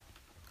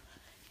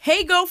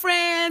Hey,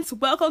 girlfriends!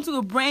 Welcome to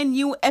a brand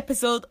new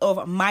episode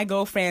of My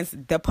Girlfriends,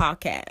 the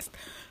podcast.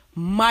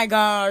 My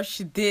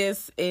gosh,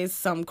 this is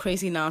some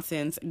crazy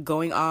nonsense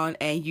going on,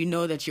 and you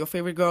know that your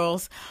favorite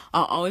girls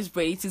are always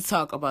ready to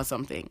talk about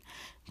something.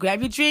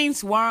 Grab your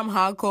drinks, warm,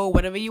 hot, cold,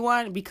 whatever you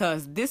want,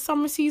 because this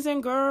summer season,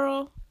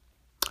 girl,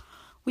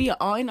 we are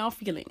all in our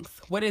feelings.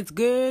 Whether it's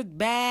good,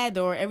 bad,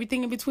 or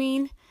everything in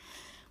between.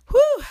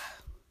 Whew!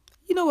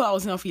 You know we're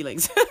always in our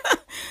feelings.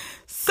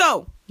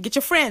 So, get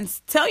your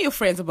friends. Tell your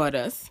friends about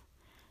us.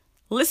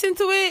 Listen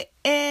to it,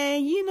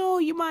 and,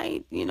 you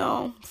might,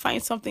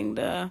 find something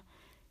to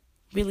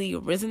really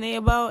resonate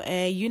about,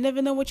 and you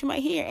never know what you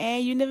might hear,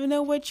 and you never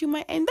know what you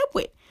might end up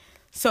with.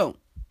 So,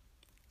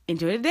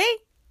 enjoy the day,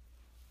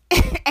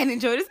 and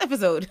enjoy this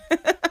episode.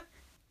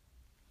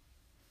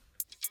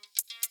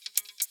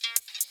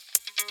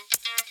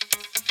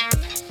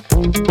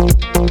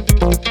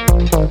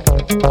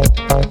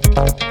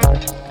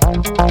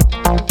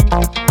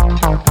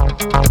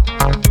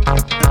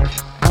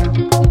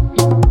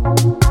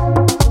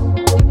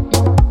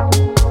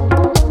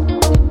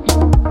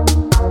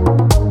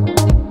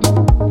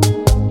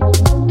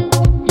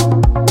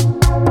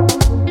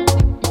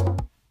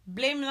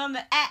 Blame it on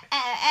the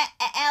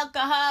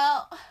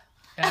alcohol.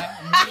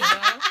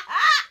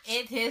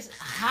 It is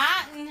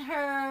hot in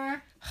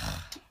her.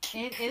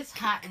 It is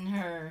hot in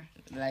her.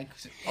 Like,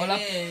 all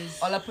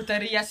the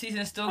puteria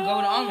season still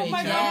going on with Oh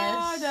my each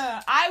other.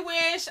 God. I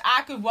wish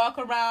I could walk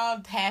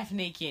around half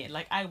naked.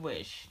 Like, I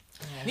wish.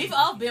 We've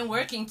all been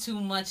working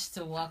too much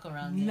to walk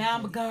around. Nah,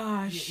 my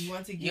gosh. You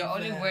want to You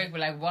only work for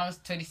like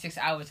 36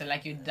 hours and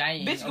like you're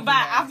dying. Bitch, over goodbye.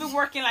 there. I've been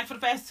working like for the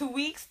past 2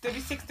 weeks,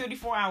 36,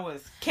 34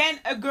 hours. Can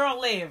a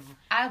girl live?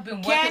 I've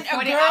been Can working a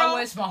 40 girl-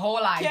 hours my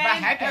whole life. Can But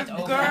happy it's a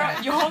over.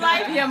 girl, your whole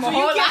life? Yeah, my So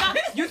whole you life.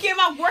 You came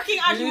out working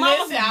out your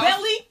mama's Listen,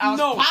 belly? I was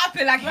No.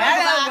 popping like Goodbye.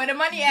 hell. Where the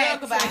money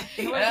at? Goodbye.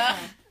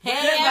 Hey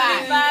Goodbye.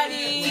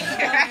 everybody!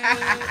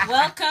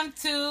 Welcome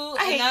to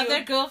I hate another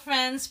you.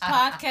 Girlfriends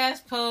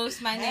podcast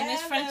post. My name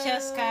is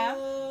Francesca.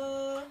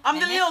 I'm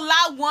the And little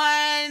loud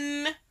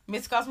one.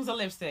 Miss Cosmos a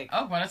lipstick.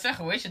 Oh, ik wou net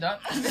zeggen, weet je dat?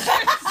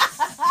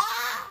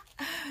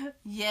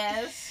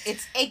 Yes.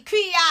 It's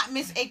Aquia,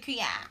 Miss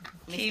Aquia.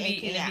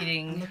 Kiwi in the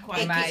meeting.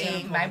 quiet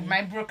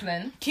My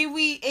Brooklyn.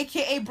 Kiwi,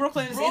 aka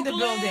Brooklyn, is in the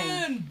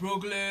building.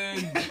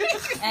 Brooklyn.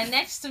 And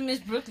next to Miss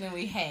Brooklyn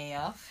we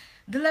have.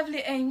 The lovely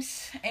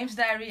Ames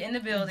Diary in the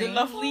building. The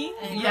lovely?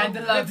 Yeah,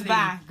 the lovely.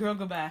 Goodbye. Girl,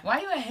 goodbye. Why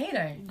you a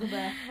hater?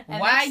 Goodbye. And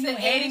Why are next you to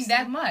hating Ames-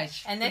 that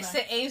much? And next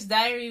to Ames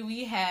Diary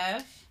we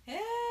have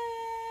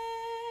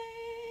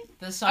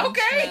the song.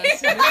 Okay.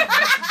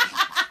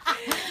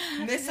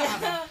 Miss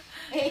Anna.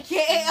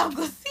 AKA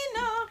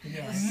Augustino.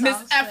 Yes. Miss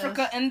Songstress.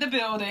 Africa in the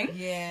building.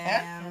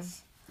 Yeah.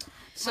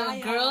 So Hi,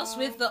 girls y'all.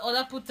 with the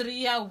Ola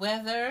Putria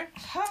weather,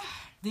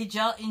 did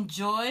y'all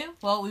enjoy?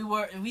 Well,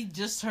 we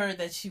just heard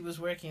that she was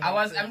working.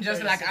 I'm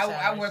just like, 36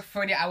 I hours. work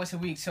 40 hours a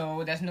week,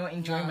 so there's no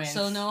enjoyment.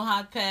 So no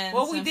hot pants.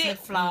 Well, we and did.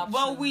 flip-flops.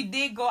 Well, we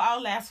did go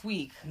out last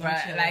week.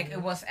 But like,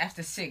 it was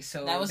after 6,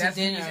 so That was that's a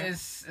dinner.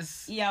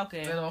 Is Yeah,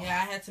 okay. little. Yeah,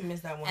 I had to miss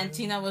that one. And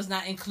Tina was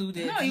not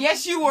included. No,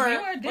 Yes, you were. We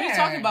were What are you there.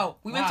 talking about?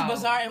 We went to Wow.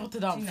 Bazaar in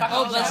Rotterdam. Tina. Fuck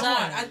Oh, off. that Bazaar.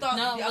 one. I thought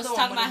No, the I was other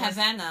talking one about when it was-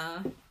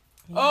 Havana.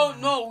 Oh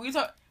no, we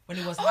talk. When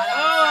it was Oh,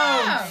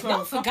 hot outside.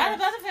 No, forgot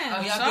about Havana.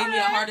 Oh, y'all sorry. gave me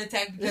a heart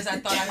attack because I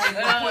thought I had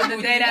an Oh, appointment the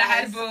with day you that I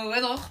had guys. to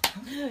little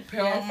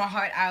pour Yes. my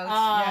heart out.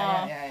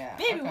 Oh. Yeah.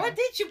 Baby, Okay. what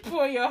did you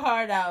pour your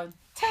heart out?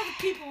 Tell the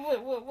people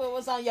what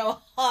was on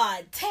your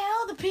heart.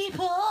 Tell the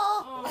people.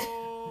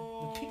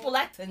 Oh. People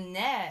like to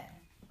know.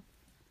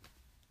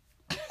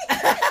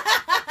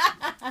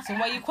 So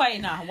why you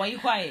quiet now? Why you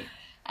quiet?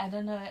 I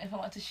don't know if I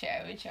want to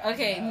share with you.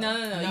 Okay, no.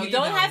 No, You you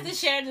don't don't. have to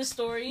share the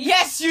story.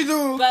 Yes, you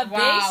do. But Wow.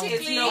 It's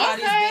basically, nobody's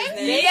business.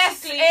 basically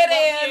Yes, it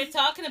what is. we're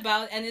talking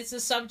about, and it's the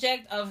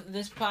subject of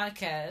this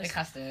podcast, Ik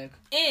ga stuk.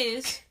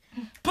 is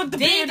Put the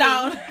dating. beer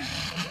down.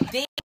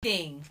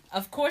 Dating.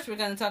 Of course, we're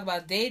going to talk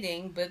about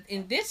dating, but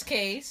in this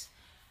case,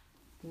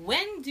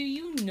 when do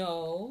you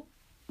know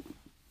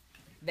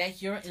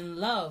that you're in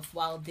love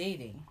while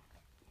dating?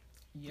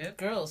 Yep.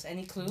 Girls,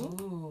 any clue?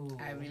 Ooh.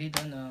 I really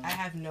don't know. I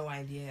have no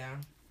idea.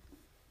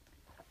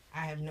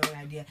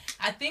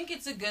 I think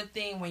it's a good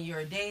thing when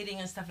you're dating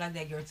and stuff like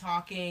that. You're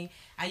talking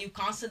and you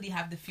constantly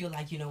have to feel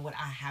like, you know what,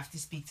 I have to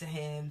speak to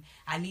him.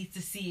 I need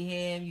to see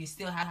him. You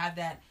still have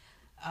that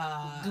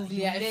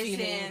Googly eye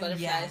feeling, butterflies.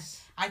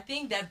 Yeah. I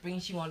think that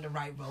brings you on the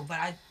right road.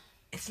 But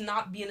it's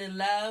not being in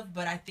love,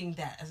 but I think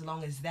that as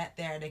long as that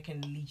there, they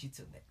can lead you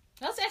to it.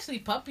 That's actually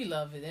puppy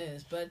love, it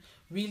is, but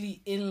really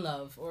in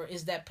love, or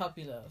is that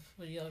puppy love?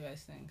 What do y'all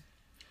guys think?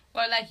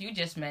 Well, like you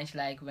just mentioned,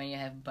 like when you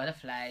have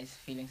butterflies,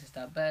 feelings and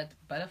stuff, but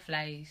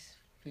butterflies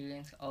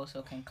feelings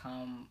also can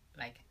come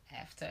like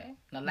after,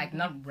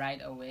 not right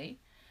away.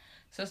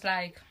 So it's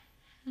like,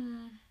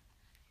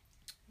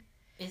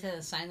 Is that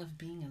a sign of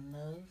being in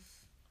love?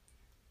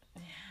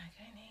 yeah,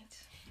 I need.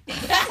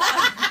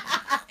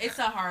 It's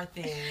a hard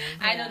thing.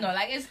 I don't know.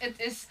 Like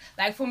it's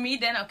like for me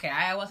then. Okay,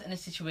 I was in a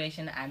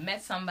situation. I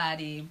met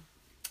somebody,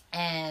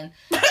 and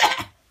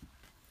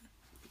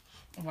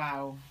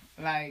wow,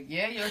 Like,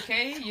 yeah, you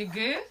okay? You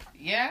good?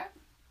 Yeah?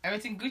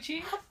 Everything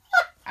Gucci?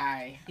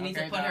 Aye. You need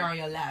to okay, put her dog. on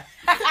your lap.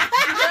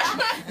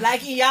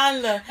 Like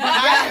Iyanla.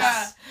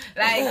 Yes.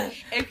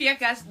 Like, if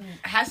Kiaka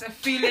has a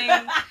feeling,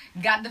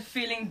 got the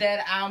feeling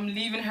that I'm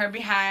leaving her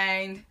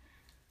behind,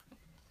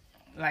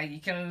 like, you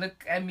can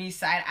look at me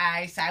side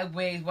eye,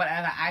 sideways,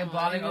 whatever,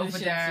 eyeballing over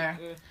there.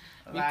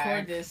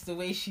 Record this the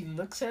way she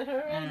looks at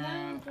her right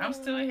now. I'm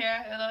still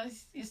here,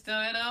 you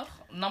still,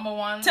 number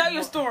one. Tell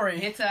your story.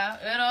 Hitter,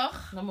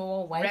 Number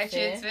one wife.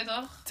 Ratchet,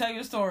 Tell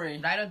your story.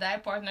 ride or die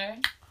partner.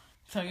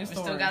 Tell your We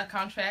story. still got a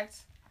contract.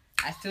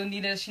 I still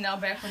need a Chanel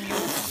bag from you.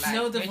 Like,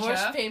 No bitch divorce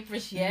up.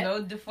 papers yet.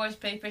 No divorce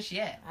papers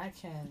yet. I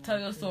can't. Tell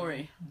your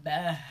story.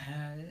 Bad.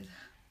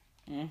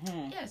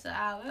 Mm-hmm. Yeah, so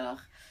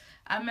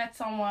I met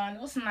someone.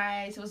 It was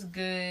nice. It was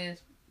good.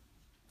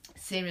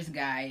 Serious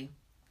guy.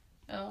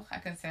 Oh, I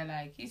can say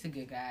like he's a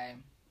good guy.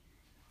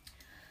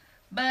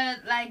 But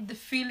like the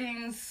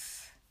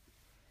feelings,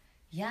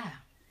 yeah.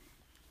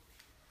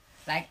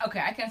 Like okay,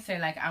 I can say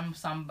like I'm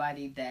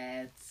somebody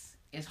that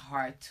is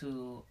hard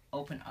to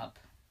open up.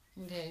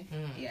 Okay.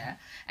 Yeah,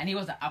 and he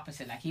was the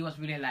opposite. Like he was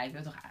really like,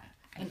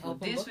 I An feel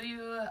open this book? for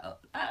you.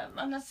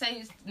 I'm not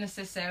saying it's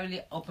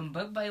necessarily open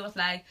book, but he was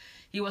like,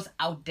 he was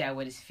out there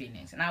with his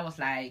feelings, and I was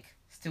like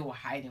still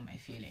hiding my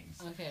feelings.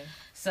 Okay.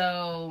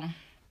 So,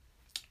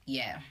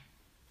 yeah,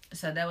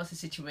 so that was a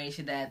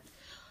situation that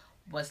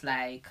was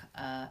like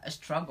a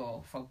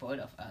struggle for both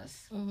of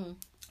us, Mm-hmm.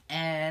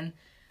 and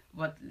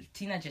what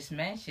Tina just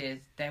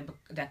mentioned, there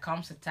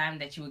comes a time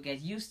that you will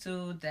get used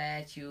to,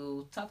 that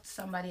you talk to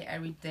somebody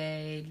every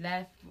day,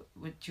 laugh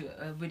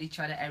with each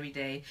other every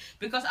day,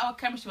 because our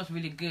chemistry was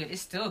really good.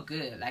 It's still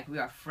good, like we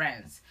are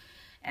friends,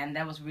 and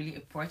that was really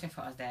important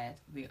for us that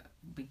we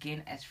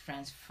begin as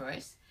friends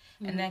 1st,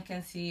 and then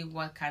can see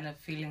what kind of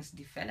feelings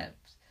develop.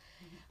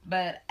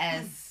 But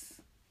as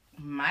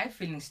my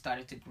feelings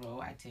started to grow,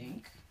 I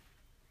think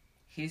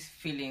his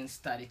feelings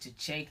started to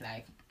change.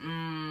 Like,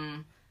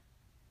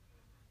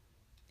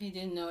 He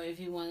didn't know if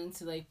he wanted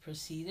to like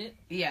proceed it.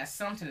 yeah,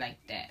 something like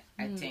that,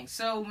 I think.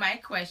 So my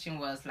question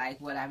was like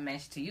what I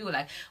mentioned to you,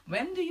 like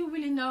when do you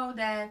really know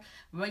that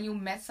when you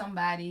met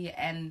somebody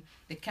and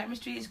the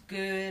chemistry is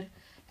good,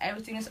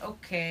 everything is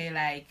okay,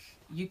 like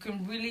you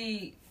can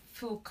really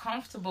feel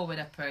comfortable with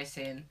a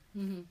person?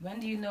 When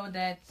do you know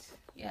that,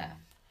 yeah,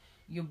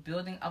 you're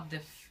building up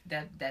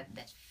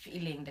that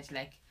feeling that's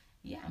like,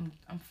 yeah,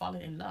 I'm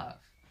falling in love.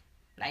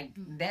 Like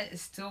that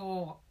is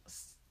still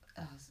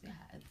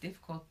a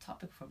difficult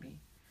topic for me.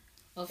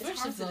 Well, It's first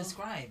hard of to all,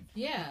 describe.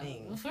 yeah.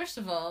 thing. Well, first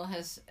of all,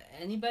 has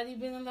anybody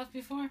been in love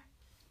before?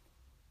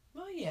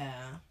 Well, yeah.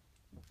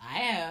 I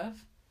have.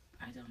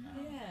 I don't know.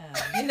 Yeah.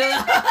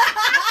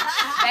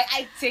 Like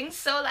I think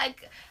so.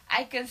 Like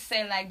I can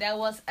say like there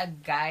was a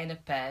guy in the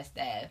past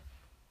that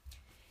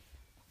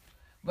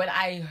when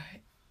I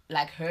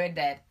like heard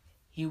that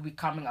he would be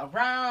coming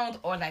around,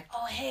 or like,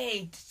 oh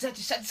hey, such and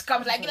such is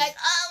coming, like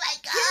oh my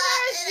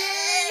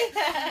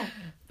god.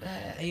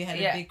 And you had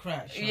a Yeah. big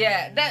crush. on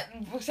Yeah, him. that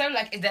so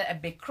like, is that a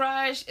big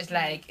crush? It's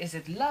like, is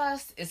it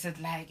lust? Is it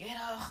like,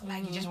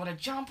 like you just want to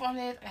jump on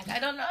it? Like I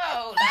don't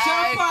know. Like,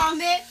 Jump on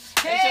it. it's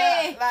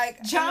Hey,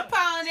 like jump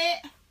on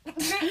it.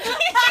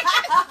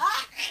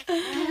 You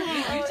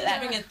just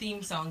bring a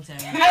theme song to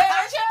him.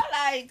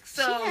 like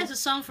so. She has a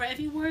song for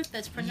every word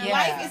that's pronounced. Yeah.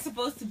 Life is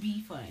supposed to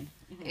be fun.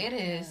 It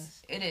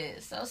is. It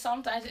is. So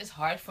sometimes it's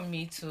hard for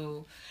me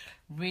to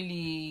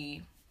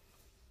really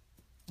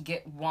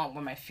get one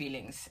with my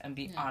feelings and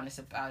be honest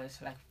about it.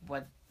 Like,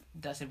 what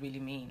does it really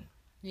mean?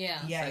 Yeah.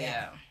 Yeah, So,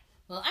 yeah.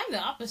 Well, I'm the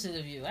opposite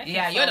of you. I can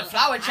Yeah, you're the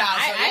flower child,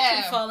 I so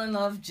yeah. can fall in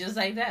love just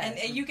like that.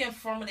 And you can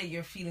formulate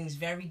your feelings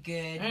very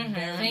good. Mhm.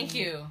 Very, Thank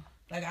you.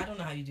 Like, I don't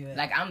know how you do it.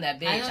 Like, I'm that I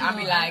bitch. don't I'll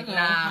be know- like, I don't know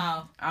nah,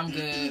 how. I'm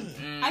good.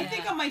 I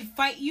think I might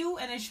fight you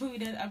and then show you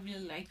that I really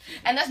like you.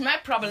 And that's my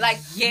problem. Like,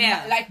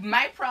 Yeah. like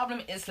my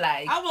problem is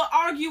like, I will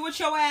argue with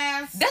your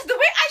ass. that's the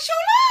way I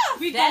show love.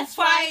 We gonna That's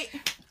why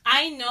fight.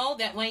 I know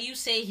that when you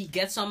say he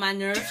gets on my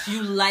nerves,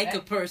 you like a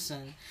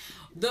person.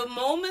 The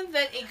moment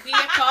that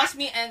Ikea calls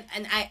me and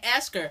I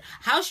ask her,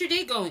 how's your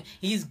day going?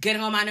 He's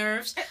getting on my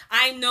nerves.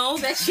 I know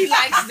that she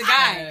likes the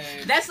guy.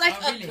 That's like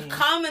Oh, really? a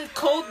common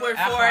code word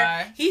for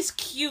Uh-huh. he's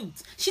cute.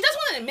 She doesn't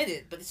want to admit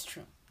it, but it's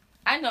true.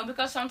 I know,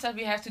 because sometimes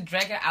we have to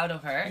drag it out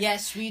of her.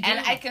 Yes, we do.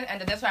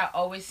 And that's why I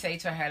always say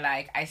to her,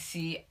 like, I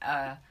see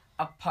a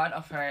part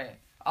of her,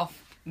 of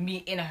me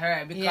in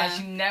her, because Yeah.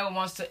 she never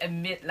wants to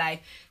admit,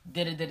 like,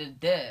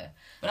 da-da-da-da-da.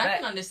 but I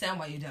can understand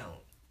why you don't.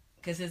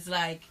 Because it's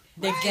like...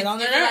 They get on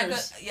their it's like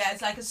nerves.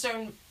 it's like a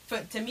certain...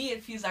 To me,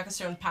 it feels like a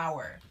certain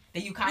power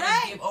that you kind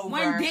Right. of give over.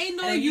 When they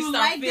know and then you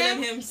start like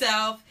feeling them.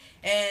 himself.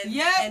 And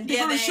Yep, and they're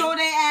gonna then- show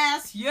their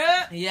ass.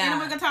 Yep. Yeah. Ain't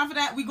nobody got time for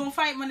that. We gonna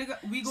fight, my nigga.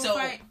 We gonna So-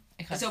 fight.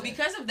 So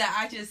because of that,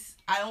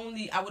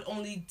 I would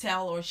only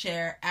tell or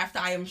share after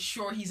I am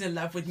sure he's in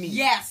love with me.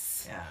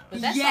 Yes. Yeah.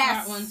 But that's Yes. a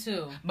hard one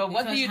too. But what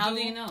do Because you how do?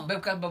 do you know?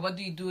 But what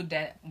do you do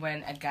that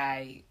when a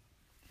guy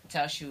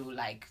tells you,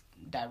 like,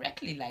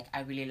 directly, like,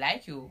 I really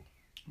like you,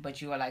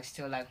 but you are like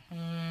still like,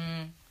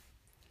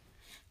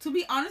 To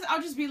be honest,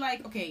 I'll just be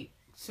like, okay,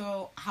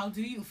 So how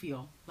do you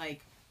feel?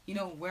 Like, you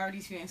know, where are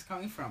these feelings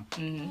coming from?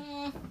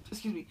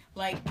 Excuse me.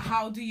 Like,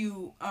 how do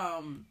you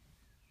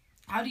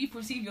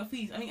perceive your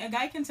feelings? I mean, a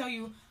guy can tell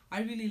you,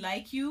 I really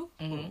like you.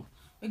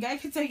 A guy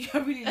can tell you, I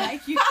really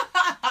like you.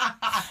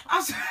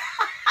 I'm sorry.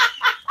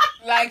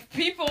 Like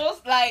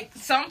people's, like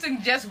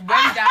something just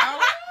went down.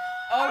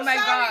 Oh I'm my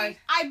sorry. god.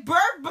 I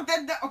burped, but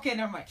then okay,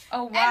 never mind.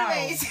 Oh wow.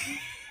 Anyways,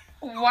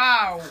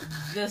 Wow.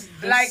 The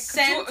Like,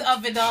 scent two-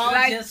 of it all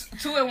Like just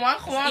 2 in 1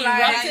 gewoon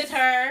erupted like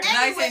her. Nice and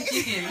Anyways.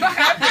 chicken.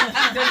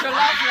 the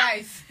jollof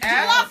rice.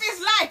 love is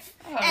life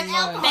and no.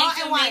 alcohol Thank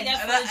you, and wine. Megan,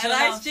 for the Rice,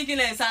 jollof. chicken,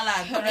 and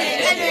salad.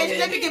 Anyways,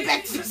 let me get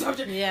back to the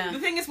subject. Yeah. The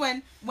thing is,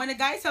 when a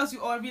guy tells you,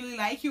 "Oh, I really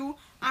like you,"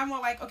 I'm more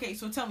like, okay,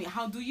 so tell me,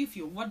 how do you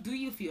feel? What do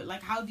you feel?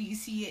 Like, how do you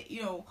see it?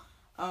 You know,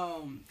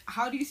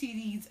 how do you see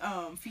these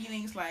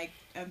feelings like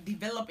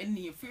develop in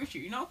your future?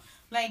 You know,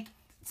 like,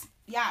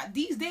 yeah,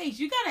 these days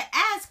you gotta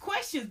ask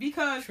questions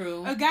because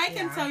True. a guy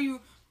can Yeah. tell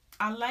you,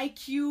 "I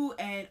like you,"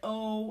 and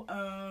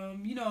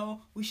you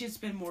know, we should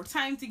spend more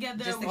time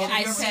together. Just to we get should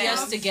I your see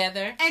yourself." us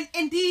together. And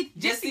indeed,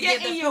 just to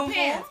get in the your poo-poo.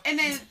 pants. And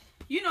then,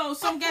 you know,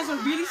 some guys are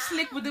really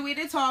slick with the way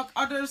they talk.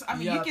 Others, I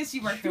mean, you Yup. can see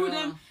right through True.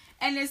 them.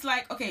 And it's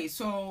like, okay,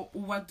 so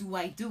what do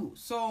I do?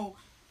 So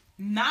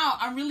now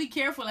I'm really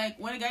careful. Like,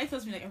 when a guy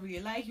tells me, like, I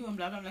really like you and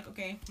blah, blah, I'm like,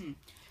 okay,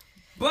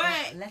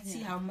 But, Let's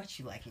see how much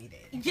you like me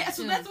then. yeah,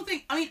 so that's the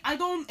thing. I mean, I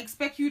don't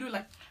expect you to,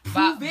 like,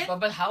 prove it.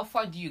 But how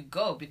far do you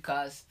go?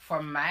 Because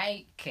for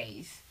my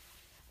case,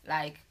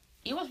 like,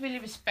 he was really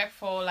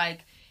respectful.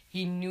 Like,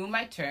 he knew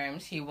my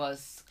terms. He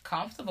was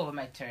comfortable with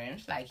my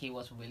terms. Like, he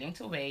was willing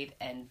to wait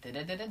and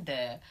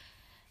da-da-da-da-da.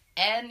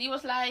 And he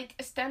was, like,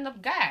 a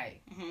stand-up guy.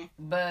 Mhm.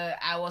 But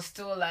I was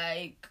still,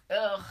 like,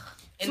 ugh,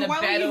 in So a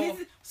why, battle.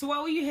 so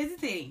why were you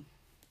hesitating?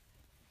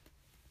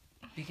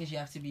 Because you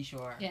have to be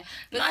sure. Yeah.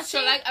 Not so,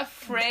 see, like,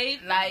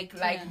 afraid. Like,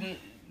 Yeah.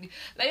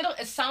 you know,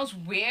 it sounds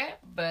weird,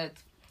 but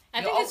I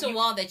you think al- it's a you-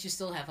 wall that you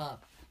still have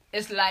up.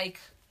 it's like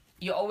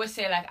you always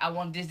say like I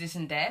want this, this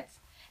and that,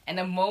 and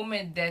the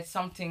moment that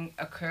something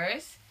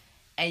occurs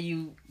and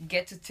you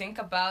get to think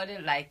about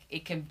it, like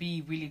it can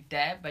be really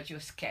that, but you're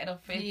scared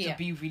of it Yeah. to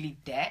be really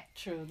that.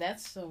 True,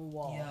 that's a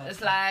wall. Yeah.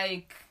 It's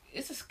like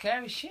it's a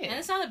scary shit. And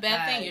it's not a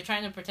bad thing. Like- You're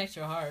trying to protect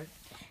your heart.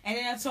 And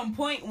then at some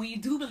point, when you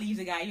do believe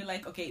the guy, you're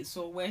like, okay,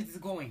 so where's this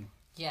going?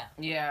 Yeah.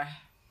 Yeah.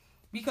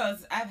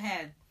 Because I've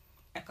had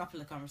a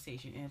couple of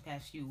conversations in the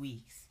past few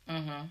weeks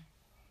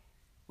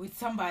with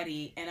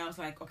somebody, and I was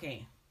like,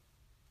 okay,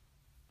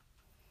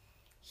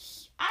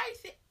 I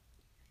think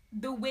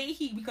the way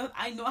because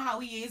I know how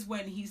he is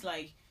when he's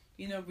like,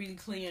 you know, really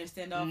clear and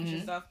standoffish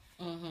and stuff,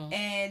 Mm-hmm.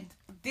 and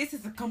this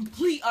is a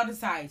complete other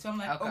side. So I'm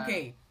like,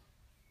 okay,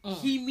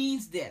 he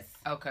means this.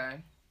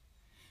 Okay.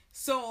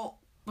 So,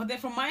 but then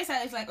from my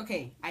side, it's like,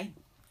 okay,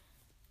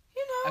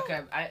 you know,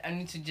 Okay. I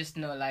need to just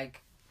know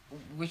like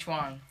which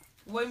one.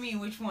 what do you mean,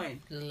 which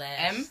one?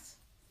 Last. M?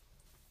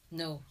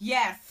 No.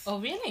 Yes. Oh,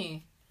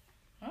 really?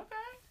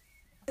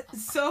 Okay.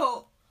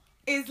 So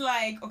it's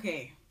like,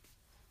 okay,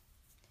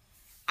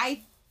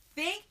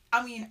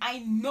 I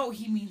know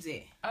he means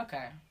it.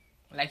 Okay.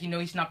 Like you know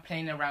he's not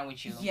playing around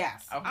with you.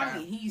 Yes. Okay. I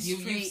mean, he's You've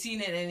straight.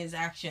 seen it in his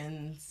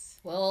actions.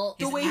 Well,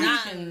 The His way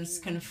actions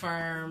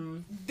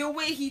confirm. The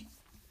way he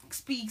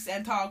speaks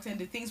and talks and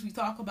the things we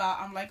talk about,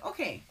 I'm like,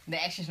 okay.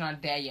 The action's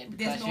not there yet.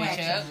 There's Because no you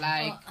action. should,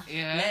 like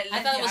yeah. I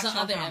thought it was the the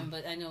other action M, come.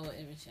 but I know what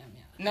image M.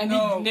 Yeah.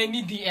 No. They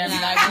need the M.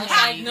 Yeah, Like, I was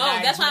like, no,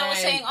 like, that's why I was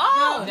like, saying,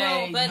 oh,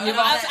 no, but no, I,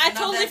 not I not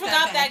totally that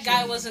forgot that guy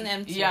action. was an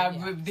M too.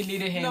 Yeah, we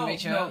deleted him, No, weet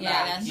je. no, Yeah,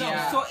 Like, that's no. true.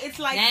 So it's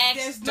like Next.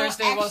 there's no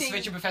Thursday was action.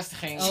 switch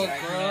bevestiging. Oh,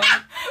 Like, girl.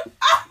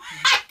 Oh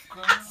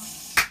my god.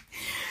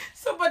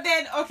 So, but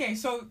then, okay,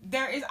 so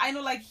there is, I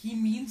know, like, he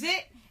means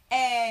it,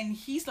 and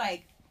he's,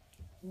 like,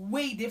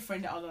 way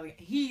different than other,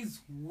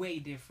 he's way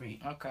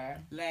different. Okay.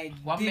 Like,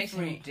 What makes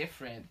different. him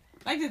different?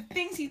 Like, the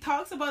things he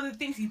talks about, the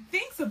things he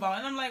thinks about,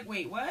 and I'm like,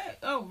 wait, what?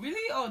 Oh, really?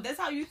 Oh, that's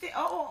how you think?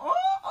 Oh,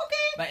 okay.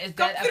 But is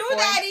Come that a through, point?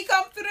 Daddy,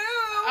 come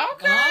through.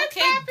 Okay,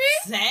 Okay,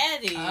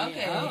 Zaddy.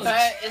 Okay. Oh.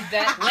 But is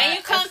that When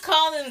you can't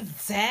call him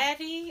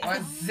Zaddy. or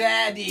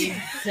Zaddy?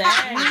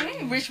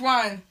 Zaddy. Which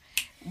one?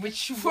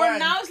 Which For one?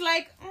 now, it's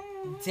like,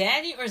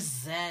 Daddy or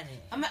Zaddy?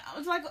 I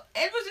was like,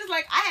 it was just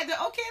like, I had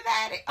to, okay,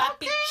 Daddy,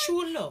 Papi okay.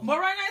 chulo. But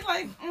right now, it's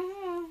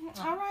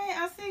like, all right,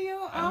 I see you.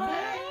 All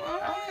right,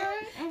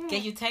 okay. Mhm.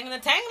 Get you tangling,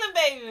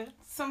 baby.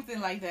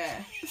 Something like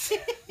that.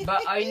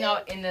 But are you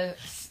now in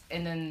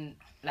a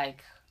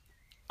like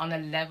on a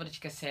level that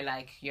you can say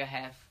like you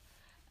have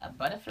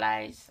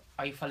butterflies?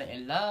 Are you falling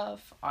in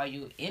love? Are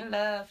you in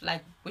love?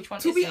 Like which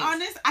one? To is be it?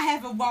 honest, I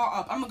have a wall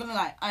up. I'm not gonna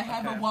lie. I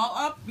have Okay. a wall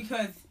up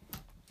because,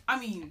 I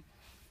mean,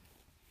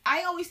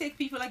 I always take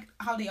people like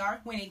how they are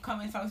when they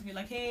come and talk to me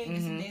like, hey,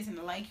 this and this, and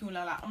I like you, and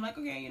la la. I'm like,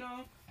 okay, you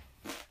know,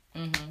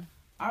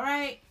 all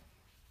right.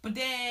 But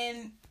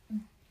then,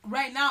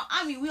 right now,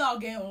 I mean, we all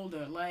get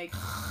older. Like,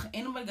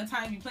 ain't nobody got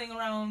time to be playing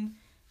around,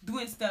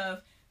 doing stuff.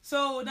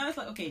 So now it's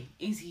like, okay,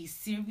 is he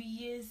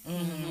serious?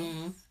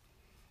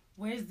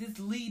 Where's this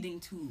leading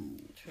to?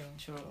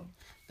 True.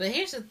 But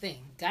here's the thing.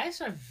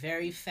 Guys are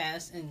very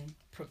fast in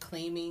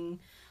proclaiming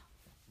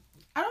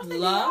I don't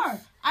think love. they are.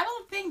 I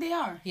don't think they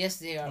are. Yes,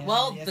 they are. Yeah,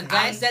 Well, yes, the they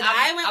guys are. that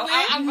I went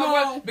with.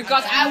 No.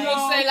 Because I No.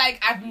 will say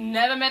like I've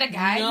never met a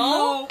guy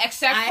No,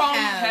 except I from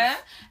have. her,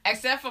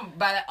 except from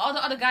but all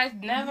the other guys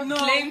never No.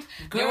 claimed,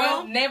 they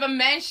Girl. were never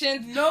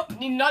mentioned. Nope.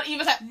 Not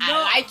even said No.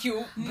 I like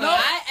you. No.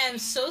 I am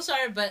so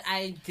sorry, but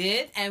I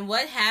did. And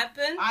what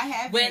happened I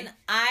have when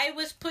I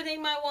was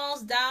putting my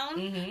walls down?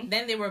 Mhm.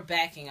 Then they were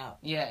backing up.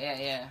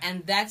 Yeah.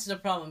 And that's the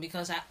problem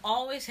because I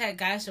always had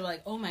guys that were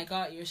like, "Oh my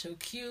God, you're so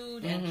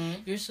cute and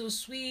Mhm. you're so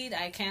sweet.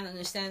 I can't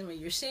understand when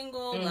you're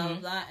single, blah blah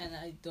blah." And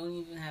I don't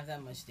even have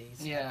that much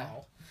dates at Yeah.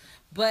 all.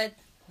 But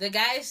the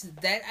guys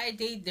that I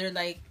date, they're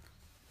like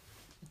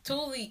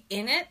totally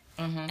in it.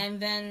 Mhm. And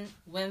then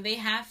when they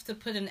have to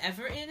put an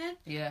effort in it,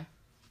 Yeah.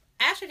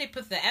 after they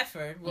put the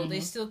effort, well, they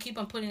Mhm. still keep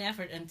on putting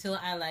effort until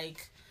I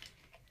like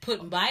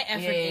put my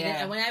effort Yeah, in it.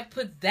 yeah. And when I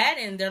put that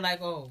in, they're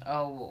like, "Oh,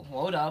 Oh,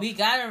 hold up. we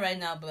got it right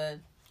now," but.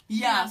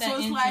 Yeah, Not that so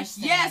it's like,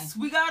 interesting. yes,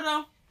 we got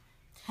a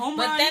home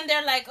But run, then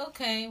they're like,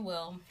 okay,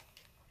 well,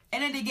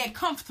 and then they get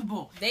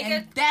comfortable. They and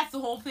get- that's the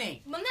whole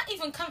thing. well, not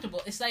even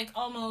comfortable. It's like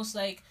almost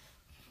like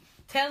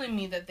telling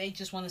me that they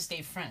just want to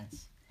stay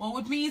friends. Well,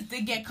 which means they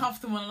get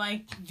comfortable and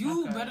like,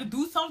 you Okay. better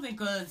do something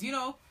because, you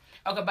know,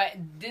 Okay, but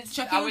this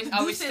Check are in we, with the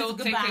are we deuces, still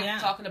goodbye. thinking, Yeah.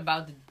 talking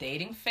about the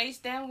dating phase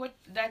then with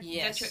that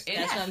Yes, that you're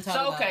in? that's what I'm So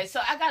talking okay, about.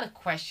 so I got a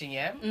question,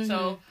 yeah. Mhm.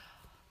 So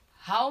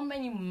how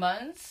many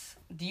months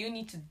do you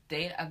need to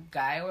date a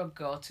guy or a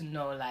girl to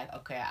know like,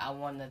 okay, I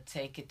wanna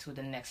take it to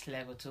the next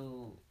level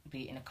to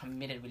be in a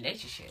committed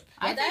relationship?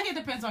 I But think it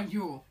depends on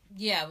you.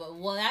 Yeah, but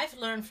what I've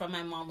learned from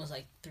my mom was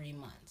like 3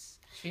 months.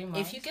 3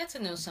 months. If you get to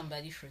know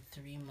somebody for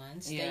 3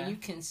 months, Yeah. then you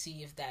can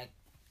see if that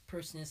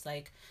person is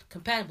like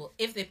compatible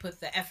if they put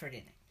the effort in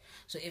it.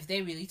 So if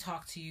they really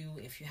talk to you,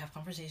 if you have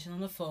conversation on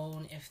the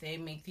phone, if they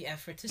make the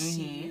effort to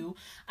see Mhm. you.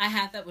 I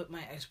had that with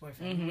my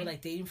ex-boyfriend. We Mhm. were like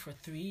dating for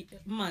 3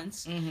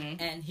 months Mhm.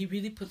 and he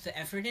really put the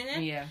effort in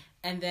it. Yeah.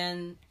 And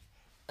then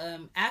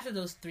after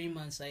those 3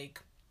 months,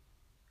 like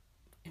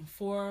in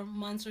 4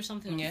 months or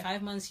something, Yeah.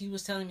 5 months, he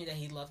was telling me that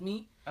he loved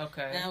me.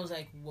 Okay. And I was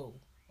like, whoa,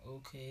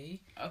 okay.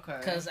 Okay.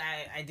 Because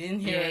I didn't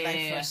hear it like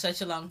Yeah. for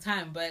such a long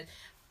time. But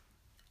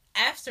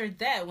after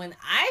that, when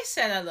I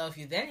said I love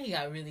you, then he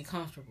got really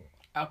comfortable.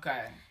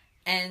 Okay.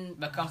 And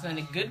But comes in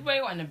a good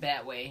way or in a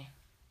bad way?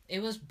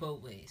 it was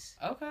both ways.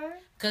 Okay.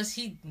 Because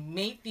he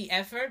made the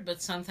effort,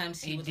 but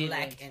sometimes he would didn't.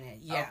 lack in it.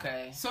 Yeah.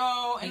 Okay.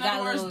 So, in You got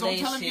other a words, little don't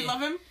tell him you lazy.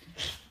 love him.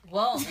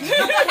 Well,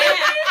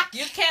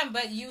 you can,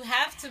 but you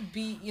have to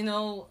be, you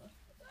know,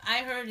 I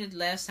heard it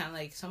last time,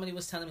 like somebody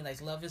was telling me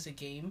like love is a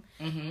game.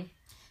 Mm-hmm.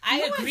 I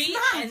No, it's agree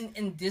not.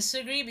 and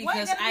disagree Why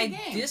because gotta be I a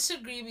game?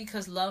 disagree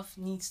because love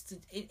needs to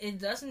it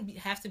doesn't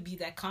have to be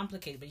that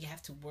complicated, but you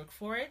have to work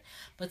for it.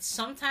 But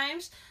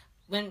sometimes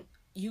when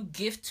you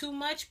give too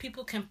much,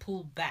 people can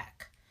pull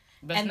back.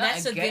 But And it's not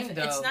that's a a game, diff-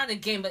 though. it's not a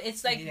game, but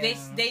it's like Yeah.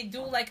 they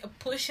do like a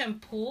push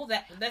and pull.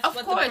 That's Of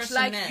what the course, person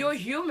like meant. you're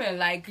human.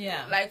 Like,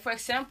 Yeah. like for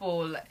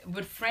example, like,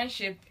 with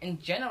friendship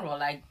in general,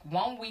 like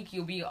 1 week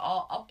you'll be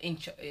all up in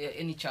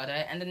each other,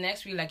 and the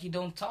next week like you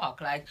don't talk.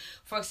 Like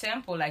for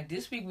example, like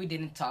this week we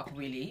didn't talk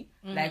really.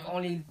 Like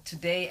only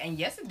today and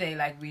yesterday,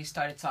 like we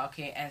started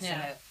talking and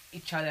sending Yeah.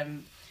 each other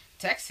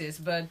texts.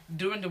 But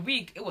during the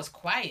week it was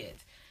quiet,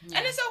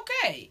 and it's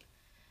okay.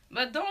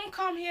 But don't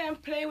come here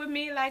and play with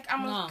me like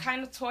I'm No. a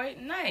kind of toy.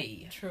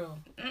 Nay. True.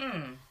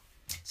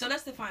 So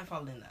let's define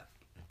fall in love.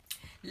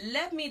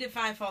 Let me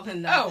define fall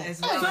in love Oh.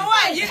 as well. So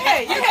what? You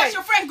got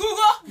your friend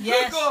Google?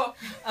 Yes. Google.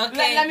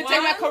 Okay. Let me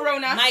take my one-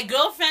 corona. My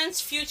girlfriend's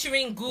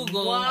featuring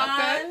Google.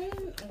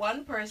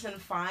 One person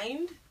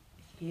find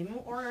him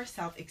or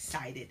herself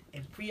excited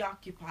and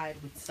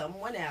preoccupied with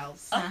someone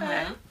else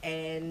Okay.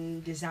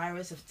 and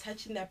desirous of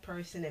touching that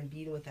person and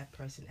being with that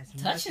person as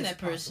much Touching as that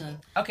person.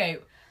 possible. Okay,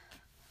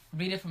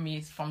 read it for me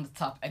from the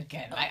top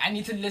again. Like I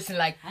need to listen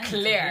like I need to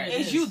clear. hear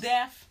it. Is you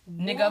deaf?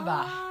 Nigga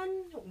ba.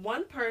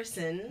 One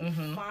person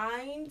Mhm.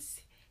 finds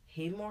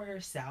him or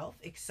herself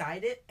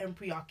excited and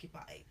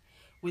preoccupied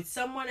with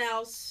someone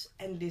else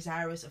and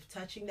desirous of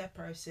touching that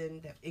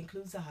person, that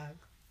includes a hug,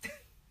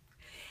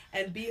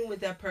 and being with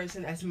that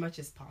person as much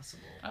as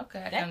possible. Okay,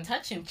 I That can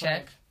touching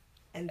check. part.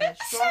 And that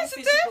It's strong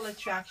sensitive. physical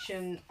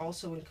attraction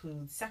also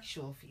includes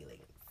sexual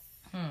feelings.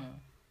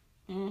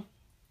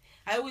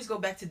 I always go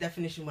back to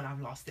definition when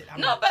I've lost it.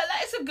 I'm No, like, but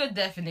like, it's a good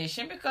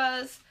definition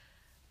because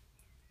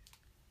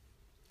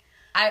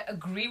I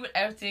agree with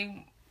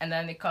everything, and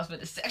then it comes with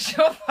the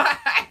sexual part.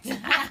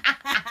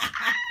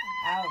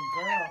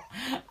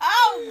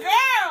 Oh,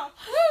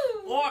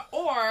 girl!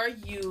 or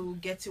you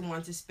get to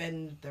want to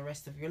spend the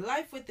rest of your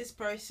life with this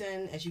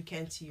person as you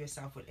can't see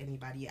yourself with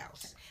anybody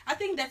else. I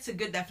think that's a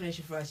good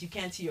definition for us. You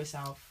can't see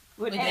yourself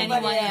With anybody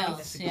anyone else. I think else.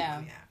 that's a good Yeah.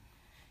 one,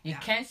 You Yeah.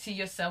 can't see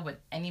yourself with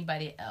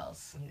anybody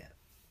else. yeah.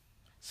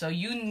 So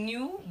you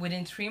knew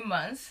within 3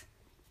 months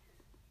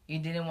you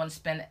didn't want to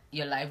spend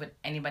your life with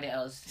anybody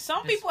else.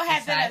 Some people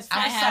have that as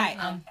I'm, first sight.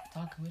 I'm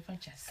talking with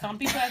Francesca. Some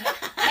people have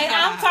that. Hey,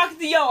 I'm talking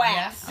to your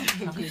ass. Yes, I'm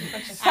talking with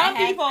Francesca. Some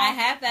people I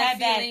have that have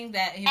that feeling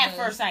that he At was,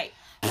 first sight.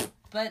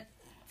 but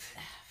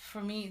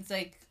for me, it's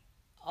like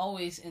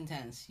always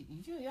intense.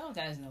 Y'all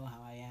guys know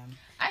how I am.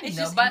 I It's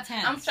know, just but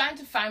intense. I'm trying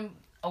to find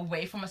a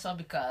way for myself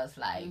because,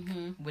 like,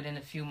 within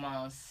a few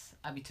months,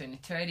 I'll be turning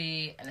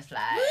 30, and it's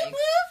like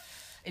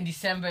in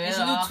December. It's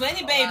a new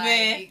 20,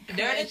 baby. Like,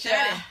 Dirty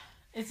 30.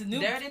 It's a new.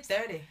 Dirty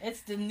 30.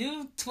 It's the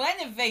new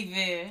 20,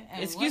 baby.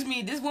 And Excuse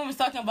me, this woman's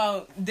talking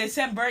about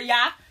December,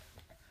 yeah?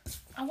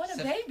 I want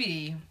a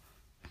baby.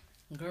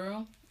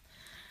 girl.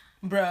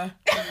 Bruh.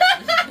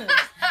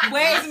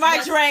 Where's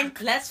my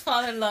drink? Let's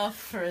fall in love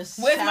first.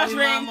 Where's shall my we,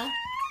 drink? Mama?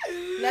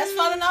 Let's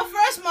fall in love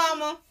first,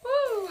 mama.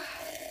 Woo.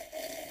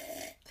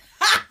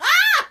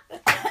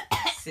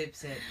 Sip,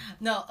 sip.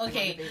 No,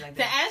 okay. be like To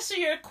that. answer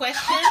your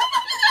question,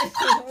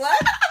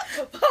 what?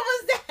 What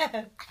was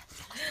that?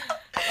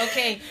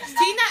 Okay,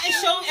 Tina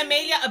is showing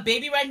Amelia a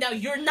baby right now.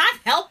 You're not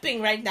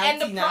helping right now,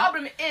 And the Tina.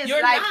 problem is,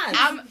 You're like, not.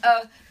 I'm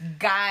a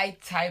guy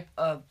type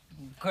of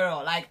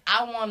girl. Like,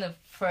 I want a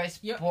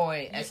first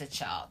boy as a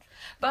child.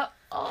 But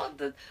all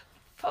the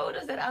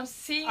photos that I'm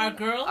seeing Are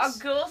girls?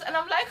 and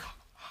I'm like,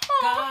 oh.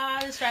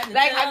 God is trying to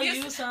Like, tell have you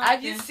you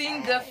something.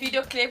 seen the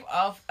video clip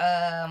of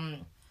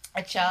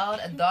a child,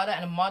 a daughter,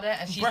 and a mother,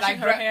 and she's Brushing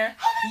like her hair.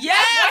 Yes,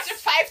 I watched it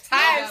 5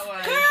 times.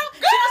 Yeah, Girl,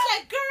 she was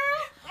like,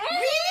 girl,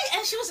 really?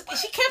 And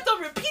she kept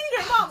on repeating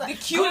her mom. Like,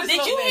 The cutest did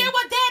you little hear thing.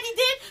 what Daddy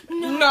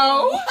did?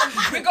 No,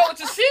 we're going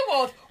to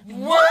SeaWorld.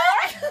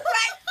 What?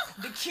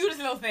 The cutest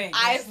little thing.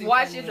 I've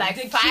watched it like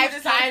The 5 cutest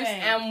little times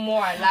thing. and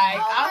more. Like,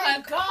 Oh I'm my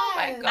like, oh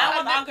my God. god. I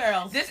want all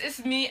girls. This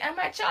is me and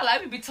my child. I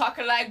would be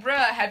talking like, bruh,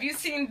 have you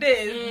seen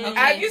this? Okay.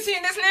 Have you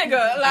seen this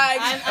nigga? Like,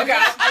 I'm okay,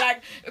 I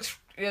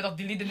like,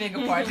 delete the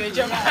nigga part.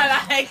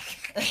 Like,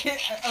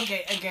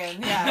 Okay, again,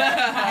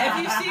 yeah.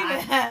 Have you seen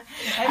that?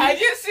 have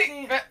you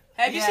seen?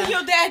 Have you seen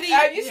your daddy?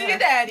 Have you seen your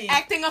daddy?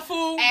 Acting a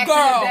fool? Acting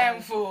Girl. a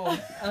damn fool.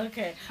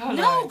 Okay. Oh,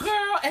 No, Lord.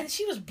 girl, and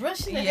she was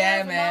brushing the Yeah, hair.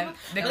 of her man. mama.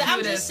 The But I'm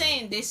cutest. just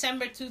saying,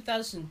 December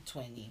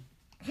 2020.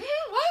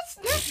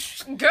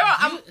 What? Girl,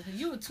 I'm.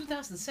 You were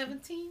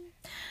 2017.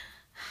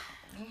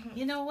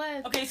 You know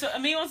what? Okay, so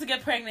Amelia wants to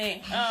get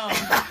pregnant.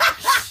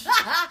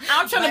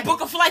 I'm trying to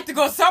book a flight to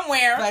go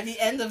somewhere. By the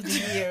end of the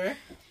year.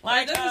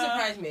 Like, That doesn't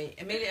surprise me.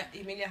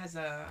 Amelia has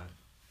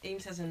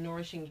Ames has a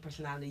nourishing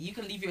personality. You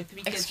can leave your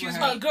 3 kids Excuse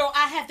with me. her. Oh, girl,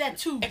 I have that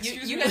too.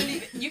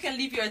 You can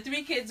leave your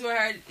 3 kids with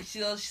her.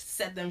 She'll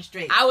set them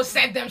straight. I will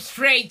set them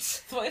straight.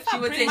 So if She I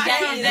would bring take my that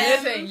kids in in, there.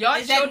 Listen, your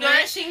Is that children.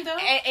 nourishing though?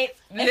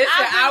 Listen,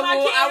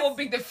 I will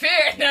be the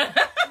fear.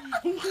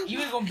 you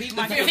ain't gonna beat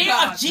my The kids. fear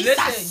of Jesus.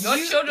 Listen,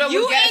 your children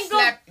you will get ain't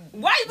gonna- slapped.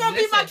 Why you gonna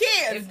beat my Listen,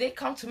 kids? If they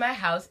come to my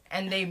house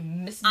and they Auntie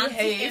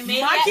misbehave,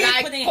 Amelia my kids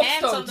like putting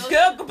hands on kopstoot. those.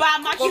 Girl, goodbye.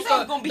 My kids Kopstoot.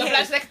 ain't gonna be Dan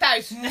blijf ze lekker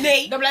thuis.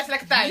 Nee. Dan blijf ze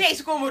lekker thuis. Nee,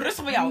 ze komen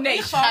rustig bij jou. In Nee,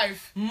 ieder geval,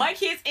 schuif. my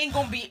kids ain't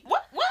gonna be...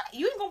 What?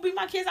 You ain't gonna beat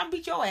my kids? I'll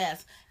beat your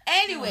ass.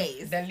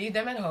 Anyways. Then leave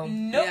them at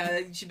home. Nope. Yeah,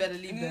 she better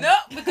leave them.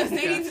 Nope, because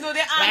they need to know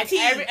their Like auntie.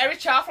 every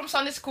child from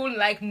Sunday school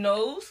like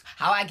knows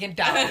how I get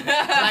down.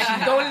 Like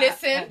you don't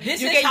listen,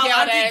 This you is get how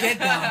yelled auntie at. get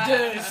down.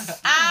 This.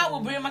 I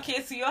will bring my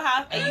kids to your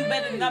house and you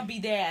better not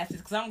beat their asses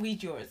because I'm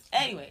beat yours.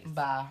 Anyways.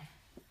 Bah.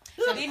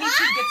 So they need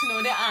to get to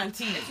know their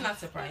auntie. It's not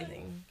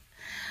surprising.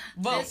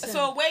 But Listen.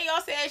 so where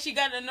y'all said she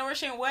got a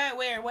nourishing where?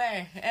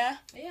 Yeah?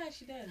 Yeah,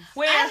 she does.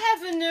 Where? I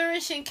have a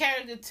nourishing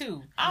character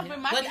too. I'll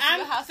bring my But kids to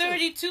your I'm house.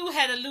 32,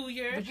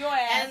 hallelujah. But your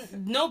ass.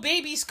 And no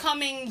babies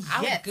coming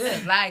I'm yet.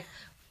 good. Like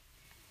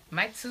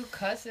my 2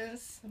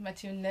 cousins, my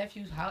 2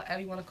 nephews, however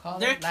you want to call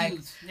They're them, like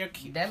cute. They're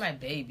cute. they're my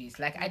babies.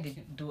 Like I did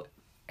do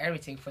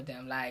everything for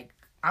them. Like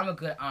I'm a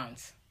good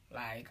aunt.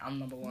 Like I'm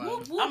number 1.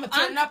 Whoop, whoop. I'm a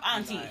turn up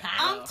auntie.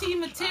 Auntie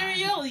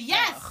material,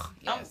 yes.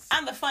 Yes.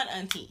 I'm the fun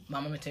auntie.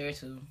 Mama material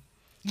too.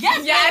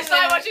 Yes, Yeah, I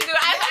saw what you do.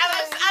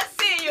 I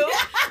see you.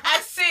 I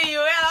see you.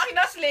 You're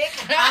not slick.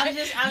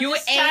 I'm You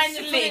just ain't trying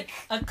to slick.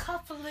 put a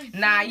couple of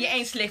Nah, you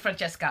ain't slick,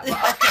 Francesca.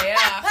 But okay,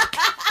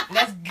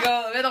 let's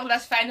go.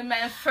 Let's find a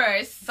man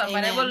first.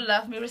 Somebody Amen. will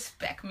love me,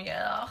 respect me.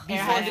 Air Before,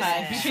 high this,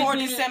 five. before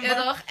Treat me, December.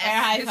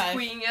 Air high his five.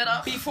 queen,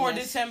 Before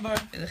Yes. December.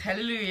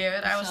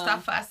 Hallelujah. I will So-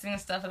 stop fasting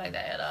and stuff like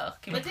that.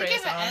 Keep But me they praise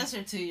give an on.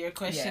 answer to your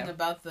question Yeah.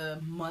 about the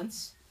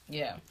months.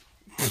 Yeah.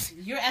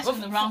 You're asking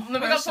the wrong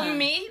person. Because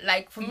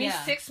for me,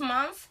 Yeah. 6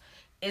 months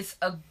is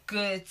a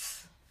good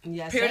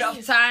Yeah, period same.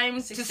 of time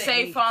 6 to to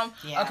say 8. from,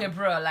 Yeah. okay,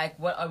 bro, like,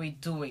 what are we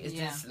doing? Is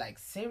Yeah. this, like,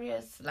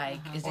 serious? Like,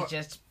 is Or- it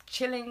just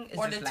chilling? Is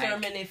Or this,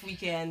 determine if we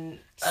can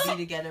be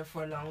together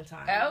for a long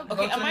time. Oh, Okay,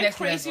 go to am the I next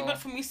crazy? level.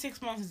 But for me,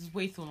 6 months is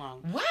way too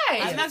long. Why?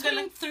 I'm not Between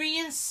gonna- 3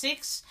 and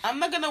 6. I'm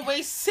not gonna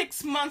waste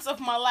 6 months of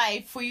my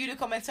life for you to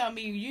come and tell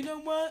me, you know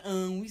what?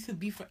 We should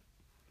be friends.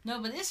 No,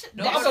 but it's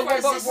No, That's but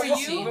what- for what-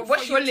 you- what-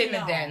 what's for your you to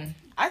limit know. then?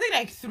 I think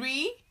like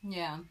 3,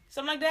 yeah.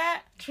 something like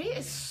that. 3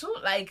 is so,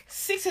 like,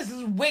 6 is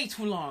way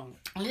too long.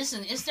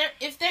 Listen, if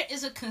there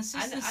is a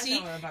consistency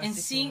know about in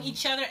 6 seeing months.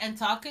 each other and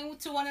talking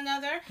to one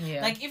another,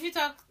 Yeah. like if you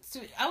talk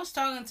to, I was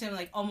talking to him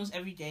like almost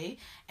every day,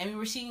 and we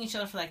were seeing each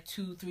other for like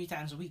 2-3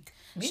 times a week.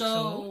 Me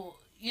So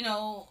you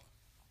know,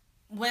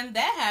 when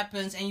that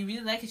happens and you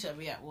really like each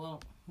other, yeah,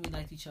 well, we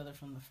liked each other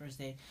from the first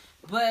day,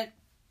 but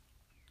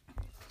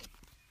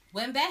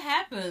when that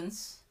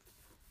happens,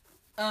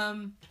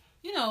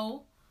 you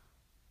know,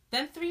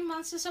 then 3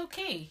 months is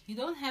okay. You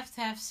don't have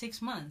to have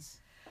 6 months.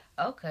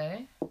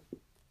 Okay.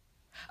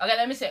 Okay,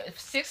 let me say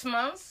 6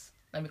 months.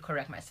 Let me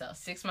correct myself.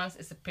 6 months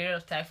is a period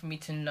of time for me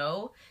to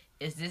know,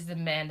 is this the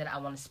man that I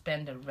want to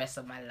spend the rest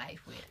of my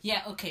life with?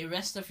 Yeah, okay,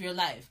 rest of your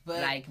life.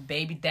 But Like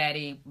baby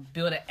daddy,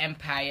 build an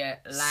empire,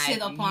 like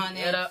sit upon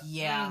you it. know,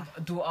 Yeah.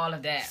 do all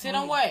of that. Sit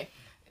on what?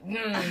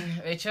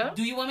 Weet je?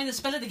 Do you want me to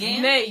spell it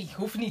again? Nee,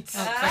 hoeft niet.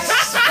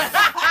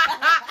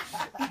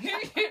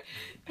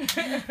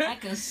 I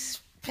can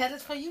spell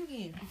it for you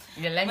again.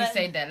 Yeah, let me But-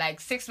 say that. Like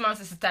 6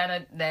 months is the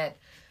time that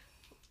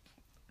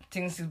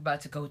things is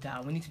about to go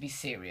down. We need to be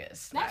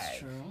serious. That's like,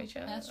 true. weet je?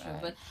 That's true.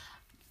 Like, But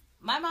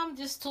my mom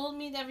just told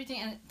me everything,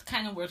 and it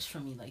kind of works for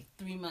me. Like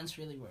 3 months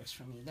really works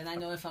for me. Then I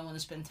know if I want to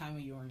spend time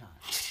with you or not.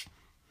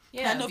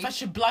 I know if I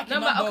should block no,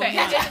 your but number.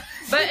 okay,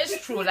 but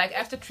it's true. Like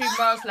after 3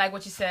 months, like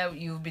what you said,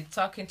 you've been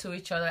talking to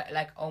each other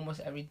like almost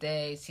every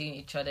day, seeing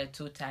each other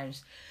 2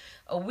 times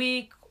a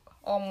week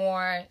or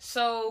more.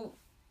 So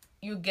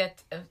you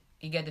get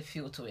the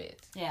feel to it.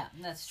 Yeah,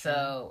 that's true.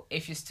 So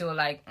if you're still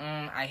like,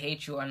 I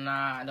hate you or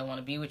nah, I don't want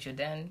to be with you,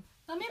 then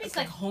Well, maybe it's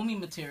like homie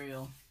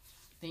material.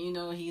 Then you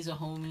know he's a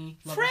homie.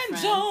 love Friend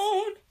friends.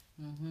 zone.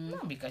 Mm-hmm. no,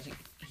 because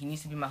he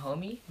needs to be my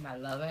homie, my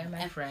lover, and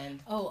my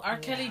friend. Oh, R.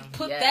 Kelly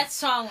put Yes. that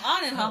song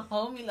on and her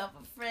homie, love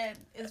a friend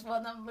is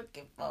what I'm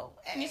looking for.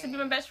 He needs to be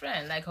my best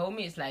friend. Like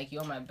homie is like,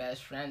 you're my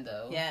best friend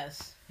though.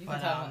 Yes. You can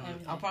But talk about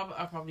everything.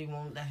 I probably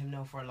won't let him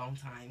know for a long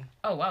time.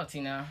 Oh wow,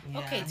 Tina. Yeah.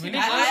 Okay, Really?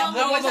 I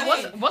always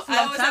What's I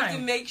long always have to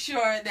time? make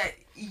sure that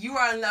you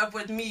are in love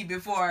with me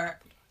before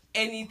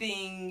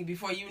anything,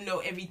 before you know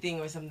everything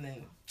or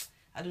something.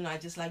 I don't know. I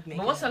just like making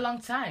But what's a long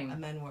a time?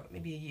 man work.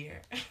 Maybe a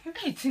year.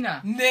 Hey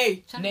Tina.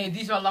 Nee. Nee,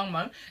 die is wel lang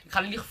man. Ik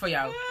ga liegen voor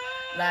jou.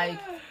 Like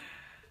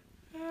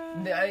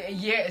a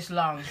year is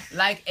long.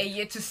 Like a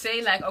year to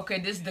say like, okay,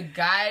 this is the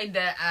guy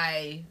that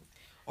I.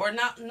 Or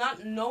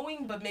not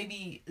knowing, but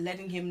maybe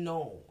letting him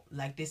know,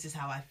 like, this is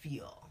how I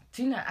feel.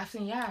 Tina, after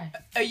een jaar.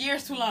 A year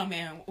is too long,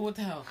 man. What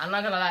the hell? I'm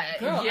not gonna lie.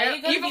 Girl, a year, are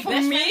you gonna even be for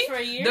best me, friends for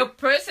a year? the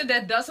person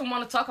that doesn't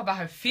want to talk about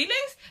her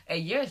feelings, a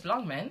year is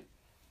long, man.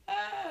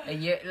 A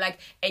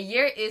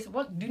year is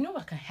what? Do you know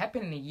what can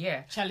happen in a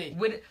year? Charlie.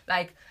 With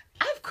like,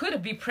 I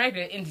could be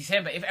pregnant in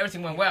December if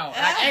everything went well. Like,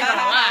 I ain't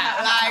gonna lie.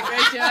 Like,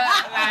 Rachel,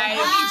 I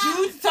need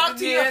you to talk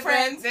to your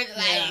friends.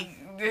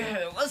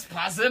 Like, what's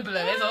possible?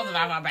 It's also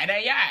about bijna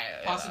een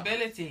jaar.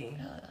 Possibility.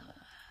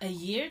 A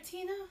year,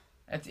 Tina?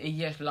 It's a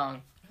year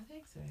long. I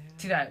think so. Yeah.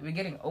 Tina, we're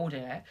getting older.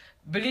 Eh?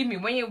 Believe me,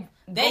 when you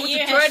That go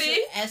year to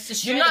 30, has to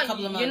you're stretch a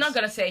couple of not months. you're not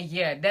gonna say a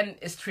year. Then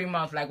it's 3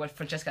 months, like what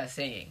Francesca is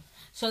saying.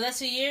 So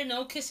that's a year,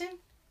 no kissing?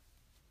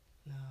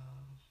 No.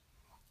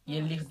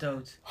 Je ligt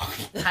dood.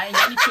 Ga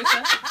je niet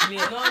kussen?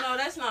 No,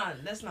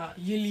 that's not.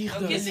 Je liegt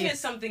No, dus. kissing is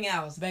something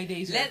else. Bij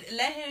deze.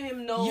 Let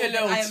him know Je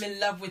that I loopt. am in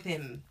love with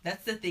him.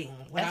 That's the thing.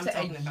 What I'm After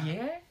talking a about.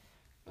 year?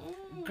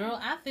 Girl,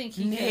 I think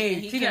he, Nee,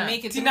 can, he Tina, can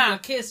make it Tina. through a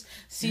kiss.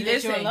 See that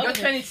Listen, you're in love you're with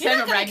him. 27 You're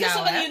not gonna right kiss now,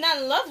 somebody eh? you're not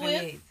in love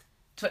with.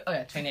 28. Oh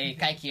yeah, 28.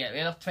 Kijk hier,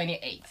 we're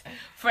 28.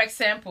 For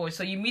example,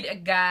 so you meet a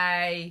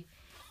guy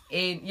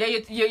in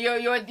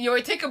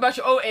you're thinking about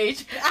your old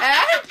age.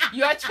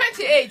 You are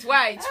 28.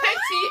 Why?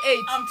 28.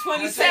 I'm You're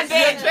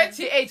 27.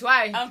 28.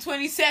 Why? I'm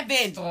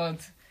 27.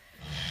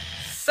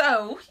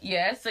 So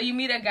yeah, so you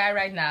meet a guy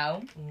right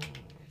now.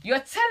 You're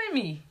telling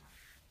me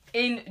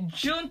in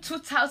June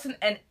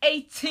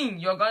 2018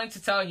 you're going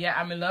to tell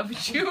I'm in love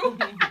with you.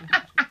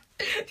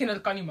 You know,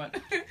 kan niet, man.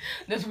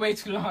 That's way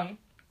too long.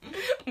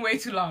 Way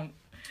too long.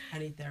 I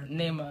need therapy.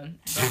 Nee, man.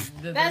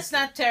 That's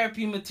not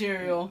therapy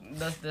material.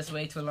 That's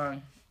way too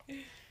long.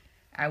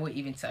 I would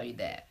even tell you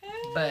that.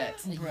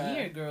 But A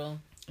year, girl.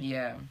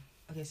 yeah.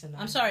 Okay, so now.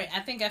 I'm sorry.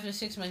 I think after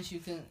 6 months you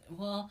can.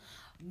 Well,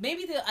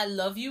 maybe the "I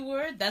love you"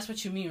 word. That's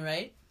what you mean,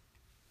 right?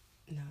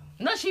 No.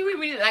 No, she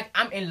really like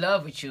I'm in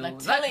love with you. Like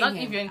Not- telling not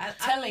him. even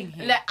Telling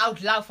him. like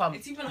out loud from.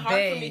 It's even hard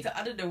for me babe. to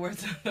utter the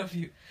words "I love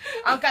you."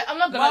 I'm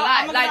not gonna Well, lie.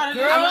 I'm not Like, gonna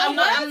girl, lie.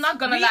 I'm not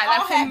gonna We lie. all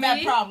Like, for have that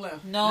me,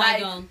 problem. No, Like- I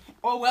don't.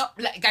 Oh, well.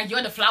 like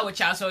you're the flower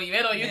child, so you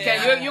know you Yeah.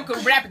 can you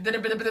can rap.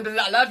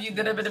 I love you.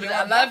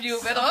 I love you.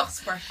 Weet toch?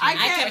 Expression. I I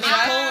can can't. make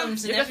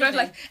poems and You just feel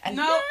everything. like I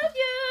No. love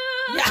you.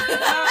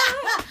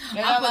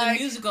 And I'll I'm put a like,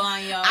 musical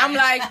on y'all. I'm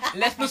like,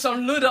 let's put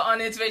some Luda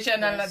on it, bitch,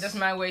 and then Yes. that's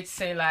my way to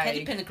say like.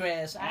 Teddy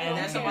Pendergrass. I And don't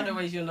there's some care. other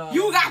ways you know.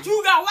 You got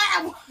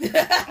wow.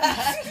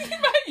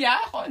 Ja,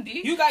 gewoon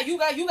die. You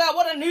got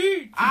what I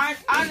need. I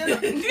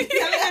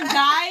telling him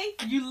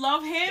die, you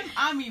love him.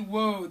 I mean,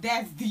 whoa,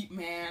 that's deep,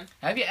 man.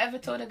 Have you ever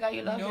told a guy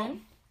you love No.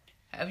 him?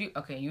 Have you?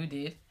 Okay, you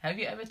did. Have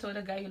you ever told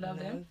a guy you I love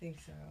him? don't think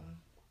so.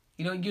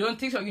 You don't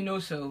think so? You know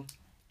so.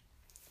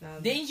 No,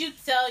 Didn't you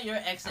tell your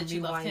ex I'm that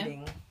you loved him?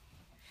 rewinding.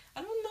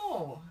 I don't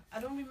know. I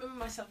don't remember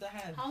myself that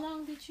had. How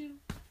long did you?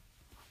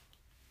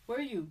 Were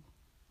you?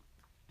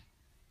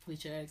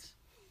 With your ex?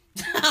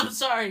 I'm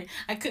sorry,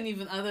 I couldn't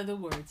even utter the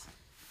words.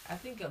 I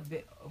think a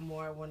bit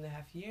more,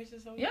 1.5 years or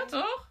something. Yeah,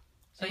 toch?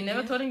 So you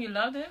never Yeah. told him you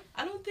loved him?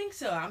 I don't think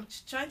so. I'm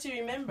trying to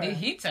remember. Did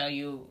he tell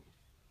you?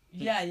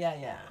 Yeah.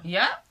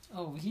 Yeah.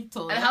 Oh, he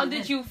told. And how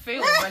did you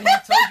feel when he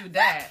told you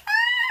that?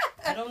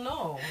 I don't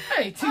know.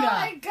 Hey, Tina. Oh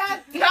my God.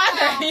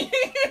 Nothing.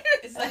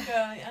 It's like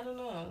I don't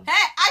know.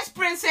 Hey, Ice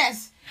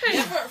Princess.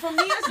 For me,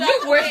 it's like,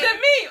 You worse than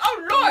me. Oh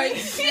Lord.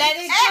 Let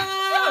it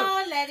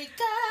go, let it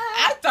go.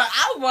 I thought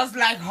I was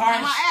like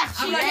harsh. My ex,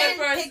 I'm she like did.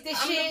 the Take the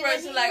person. I'm shit the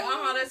person and like,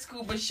 you- that's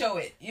cool, but show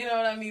it. You know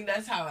what I mean?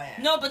 That's how I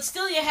am. No, but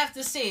still you have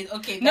to say it.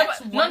 Okay, No, that's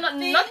but, one no,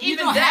 thing. not You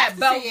even don't that. have to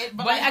But, say it,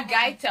 but when like- a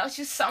guy tells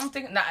you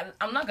something, nah,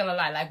 I'm not gonna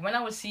lie. Like when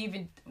I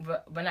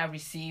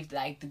received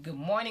like the good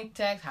morning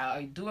text, how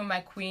are you doing,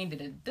 my queen?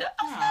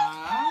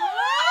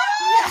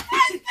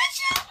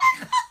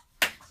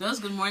 Those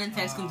good morning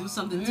texts can do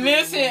something to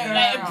Listen, you.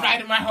 like, it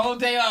brightened my whole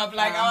day up.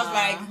 Like I was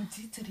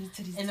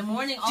like, In the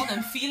morning, all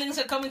them feelings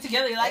are coming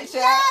together. You're like,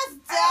 Yes,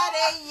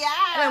 daddy, yes.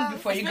 and then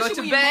before you go Especially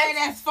to when bed,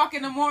 mad as fuck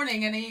in the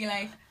morning, and then you're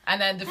like,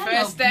 and then the Hello,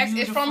 first text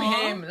is from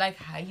beautiful. him. Like,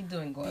 how you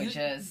doing,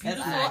 gorgeous?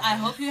 beautiful. Like, I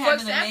hope you for have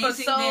an example,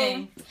 amazing so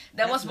day.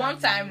 there was That's one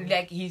not time weird.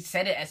 like he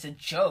said it as a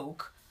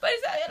joke, but he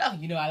said,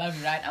 you know, I love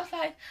you, right? I was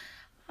like,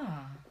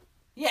 oh.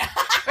 Yeah.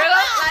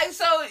 Like,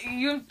 so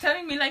you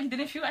telling me like you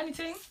didn't feel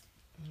anything?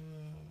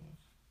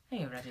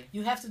 Hey, ready?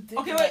 You have to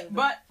think okay, about wait, it.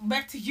 but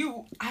back to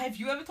you. Have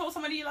you ever told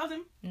somebody you love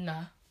them?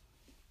 Nah.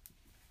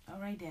 All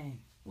right, then.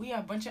 We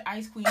are a bunch of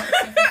ice queens.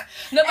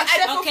 No, but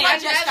Except I, for Okay,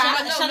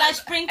 Francesca. shall I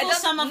sprinkle don't-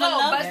 some of the no,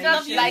 love? but it's not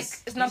love you? like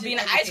it's not You being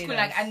an should ice educate queen.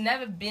 Like us. I've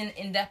never been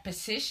in that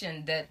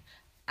position that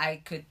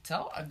I could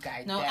tell a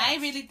guy. No, that. I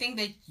really think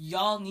that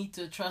y'all need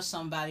to trust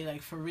somebody,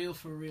 like for real,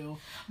 for real.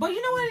 But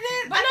you know what it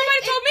is? But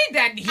nobody told me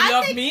that he I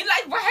loved think- me.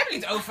 Like, what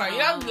happened over? You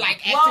know, like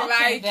acting Well,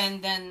 Okay, like.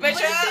 then. But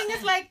But yeah. the thing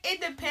is, like, it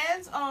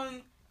depends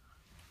on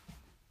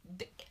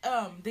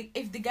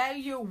if the guy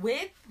you're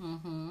with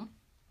Mm-hmm.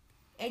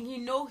 and you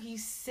know he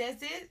says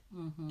it,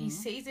 Mm-hmm. he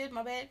says it,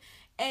 my bad,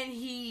 and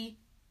he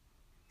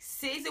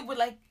says it with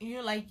like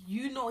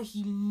you know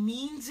he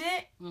means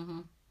it,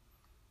 Mm-hmm.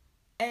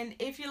 and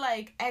if you're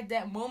like at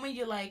that moment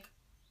you're like,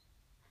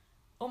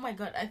 oh my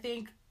God, I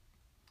think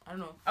I don't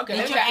know. Okay, Did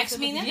let me your ask ex you-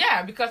 mean it?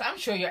 Yeah, because I'm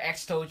sure your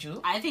ex told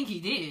you. I think he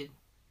did.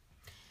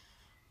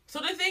 So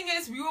the thing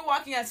is, we were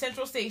walking at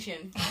Central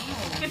Station.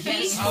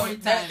 Yes, story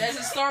time. There's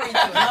a story to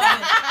Love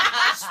it.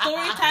 it.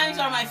 Story times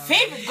are my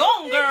favorite. Go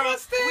on, girl.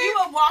 We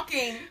were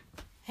walking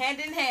hand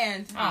in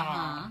hand.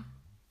 Uh-huh.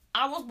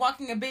 I was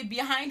walking a bit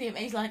behind him, and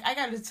he's like, I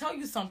gotta tell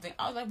you something.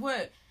 I was like,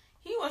 what?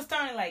 He was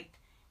starting like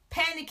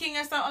panicking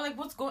and stuff. I'm like,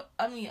 what's going?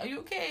 I mean, are you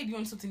okay? Do you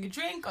want something to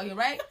drink? Are you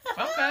right?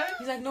 Okay.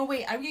 He's like, no,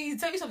 wait, I really need to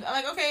tell you something. I'm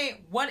like, okay,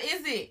 what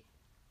is it?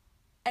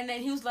 And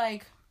then he was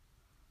like,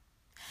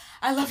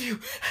 I love you.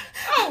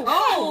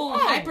 Oh,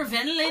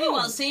 hyperventilating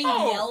while saying the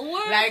L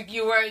word? Like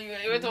you were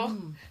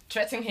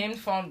threatening him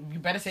from. You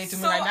better say it to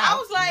me So right now. I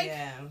was like,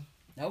 Yeah.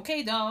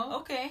 Okay,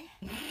 dog. okay.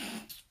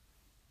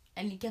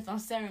 And he kept on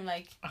staring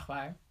like, Ach,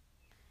 waar.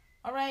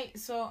 all right,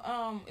 so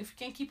if you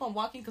can't keep on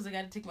walking because I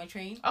gotta take my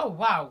train. Oh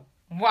wow,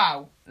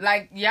 wow.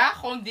 Like ja,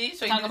 gewoon die.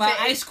 So Talk you about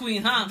say Ice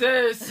Queen, huh?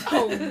 this.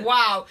 Oh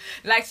wow.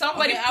 Like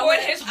somebody Okay, poured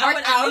his I heart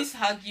would out. at least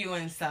hug you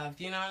and stuff.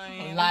 You know what I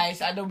mean?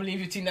 Lies. I don't believe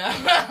you, Tina.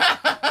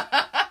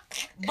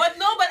 But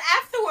no, but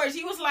afterwards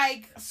he was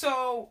like,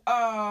 so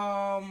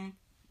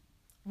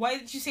why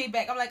did you say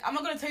back? I'm like, I'm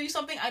not gonna tell you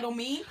something I don't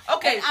mean.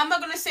 Okay. And I'm not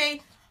gonna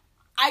say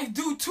I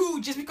do too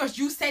just because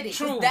you said it. 'Cause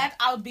True. that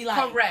I'll be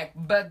like, Correct.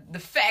 But the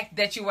fact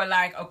that you were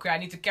like, okay, I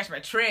need to catch my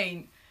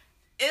train,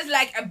 is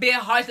like a bit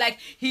harsh. Like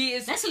he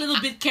is. That's a little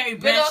bit Carrie you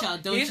know, Bradshaw,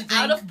 don't you he's think?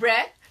 out of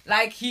breath.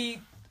 Like he's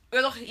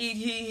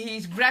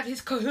grabbed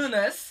his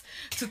cojones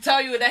to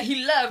tell you that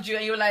he loved you,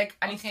 and you're like,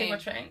 I need to take Okay. my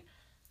train.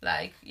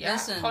 Like, yeah,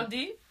 Listen.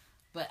 Gondi.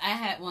 But I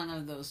had one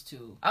of those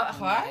too. Oh,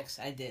 with my what? ex.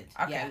 I did.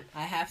 Okay. Yeah,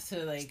 I have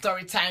to like.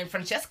 Story time,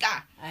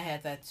 Francesca. I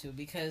had that too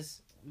because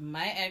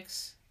my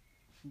ex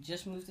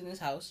just moved in his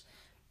house,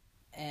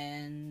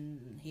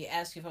 and he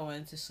asked if I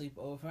wanted to sleep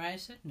over. I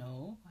said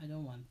no, I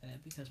don't want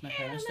that because my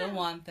parents don't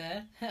want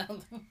that.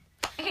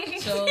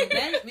 So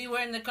then we were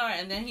in the car,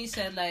 and then he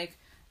said like,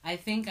 "I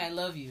think I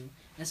love you,"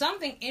 and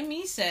something in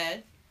me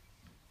said,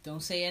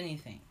 "Don't say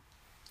anything.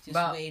 Just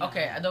But wait."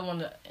 okay, on I it." don't want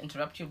to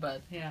interrupt you,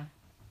 but Yeah.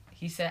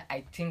 he said,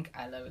 "I think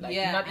I love you." Like,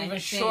 Yeah, you're not I even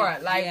think, sure.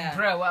 Like, yeah.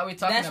 bro, what are we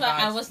talking That's about?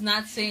 why I was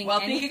not saying Well,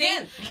 think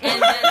anything.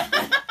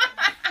 again.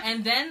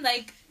 And then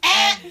like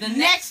and the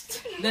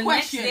next the next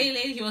question. day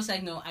later, he was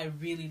like, "No, I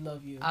really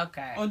love you."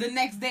 Okay. Or the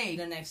next day.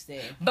 The next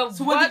day, But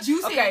So what did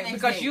you say Okay, the next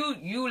because day?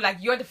 you like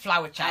you're the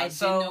flower I child. didn't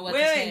so know what to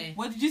Wait, say.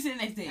 what did you say the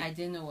next day? I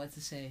didn't know what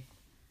to say.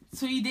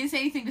 So you didn't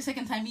say anything the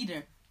second time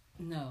either.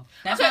 No,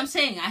 that's Okay. what I'm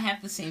saying. I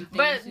have the same thing.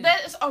 but too.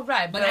 that is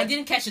alright. But I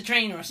didn't catch a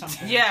train or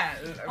something. Yeah.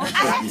 I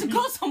have to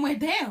go somewhere.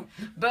 Damn.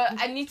 But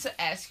I need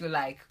to ask you,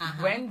 like,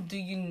 Uh-huh. when do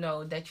you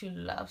know that you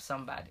love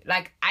somebody?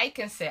 Like, I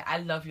can say I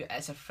love you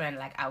as a friend.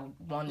 Like, I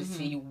want to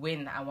see you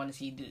win. I want to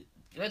see you do.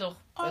 Little.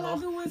 All I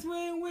do is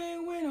win,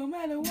 win, win, no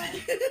matter what.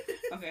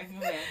 Okay, my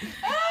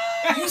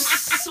bad. You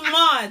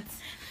smart.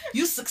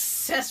 You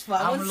successful.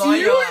 I I'm wanna see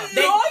loyal.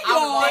 They,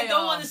 loyal. they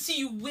don't want to see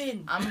you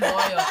win. I'm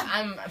loyal.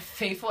 I'm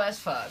faithful as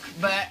fuck.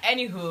 But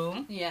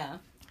anywho, Yeah.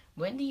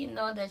 When do you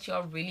know that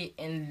you're really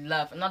in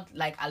love? Not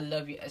like I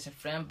love you as a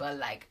friend, but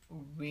like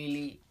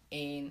really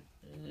in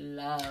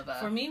love.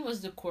 For me, it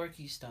was the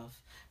quirky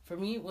stuff. For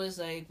me, it was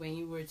like when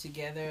you were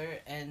together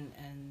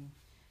and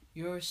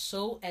you're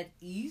so at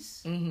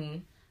ease. Mm-hmm.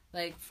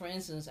 Like, for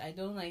instance, I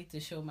don't like to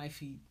show my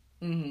feet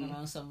Mm-hmm.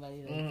 around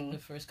somebody like Mhm. the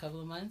first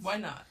couple of months. Why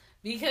not?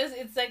 Because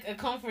it's like a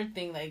comfort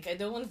thing. Like, I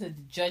don't want to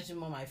judge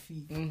them on my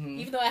feet. Mm-hmm.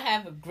 Even though I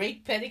have a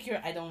great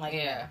pedicure, I don't like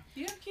Yeah. them.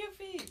 You have cute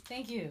feet.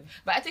 Thank you.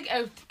 But I think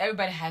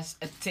everybody has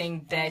a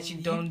thing that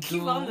you don't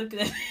keep do. on looking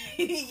at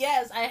me.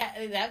 Yes, I have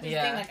this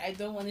Yeah. thing, like, I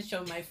don't want to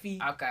show my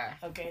feet. Okay.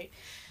 Okay.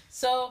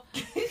 So,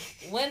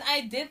 when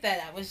I did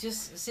that, I was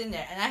just sitting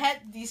there. And I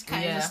had these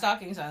kinds of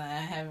stockings on that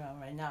I have on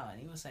right now.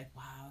 And he was like,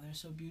 wow, they're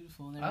so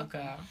beautiful. And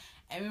everything. Okay.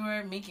 And we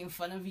were making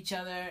fun of each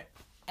other.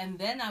 And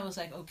then I was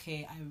like,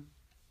 okay,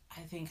 I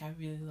think I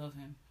really love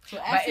him. So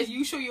after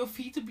you show your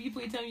feet to people,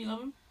 you tell me you love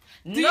them?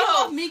 Do you No.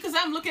 love me? Because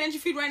I'm looking at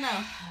your feet right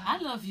now. I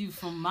love you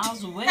from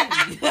miles away.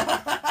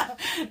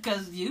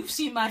 Because you've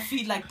seen my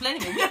feet like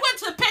plenty. We went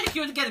to the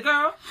pedicure together,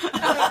 girl.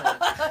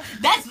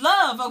 That's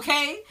love,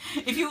 okay?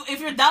 If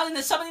you're doubting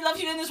that somebody loves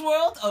you in this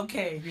world,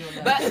 okay.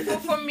 But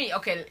for me,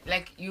 okay,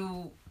 like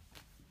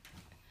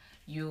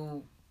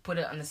you put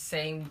it on the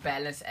same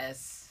balance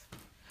as,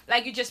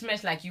 like you just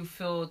mentioned, like you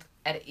felt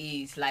at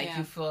ease, like Yeah.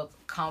 you felt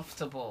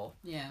comfortable.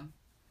 Yeah.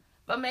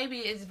 But maybe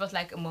it was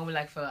like a moment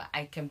like for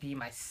I can be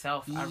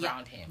myself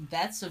around him.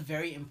 That's a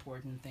very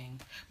important thing.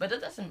 But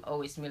that doesn't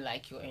always mean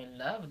like you're in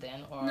love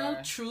then, or No,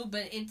 true,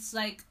 but it's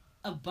like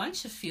a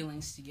bunch of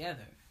feelings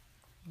together.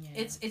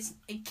 Yeah.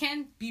 It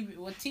can't be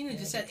what Tina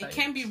just said. that's It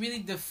can't be really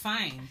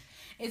defined.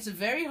 It's a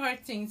very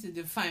hard thing to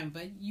define,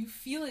 but you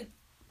feel it.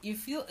 You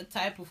feel a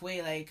type of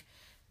way, like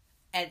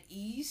at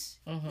ease.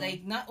 Mhm.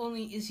 Like, not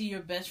only is he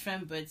your best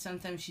friend, but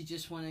sometimes you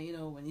just want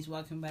to, when he's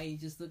walking by, you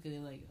just look at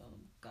it like, oh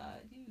God,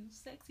 you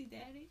sexy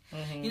daddy.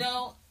 Mhm. You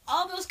know,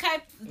 all those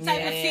type of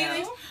Yeah.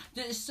 feelings.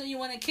 Just so you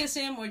want to kiss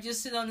him, or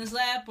just sit on his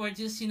lap, or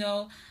just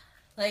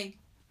like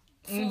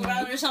fool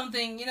around or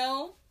something.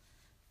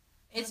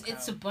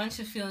 It's a bunch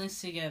of feelings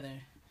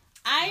together.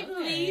 I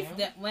believe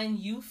that when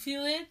you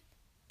feel it,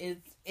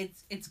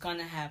 it's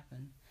gonna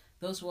happen.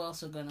 Those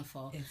walls are gonna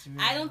fall. It's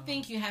I don't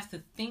think you have to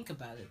think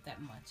about it that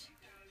much.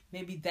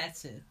 Maybe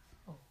that's it.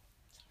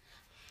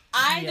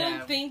 I Yeah.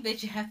 don't think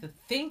that you have to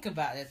think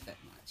about it that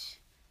much.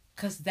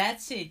 Cause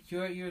that's it.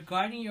 You're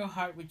guarding your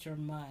heart with your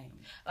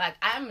mind. like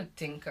I'm a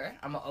thinker.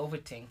 I'm an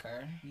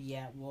overthinker.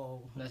 Yeah,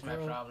 whoa. That's my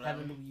problem.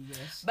 Hallelujah,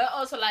 yes. But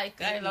also like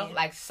I Yeah. love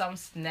like some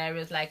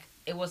scenarios like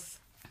it was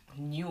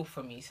new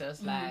for me. So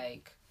it's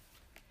like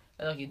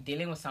you're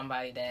dealing with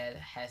somebody that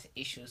has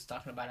issues,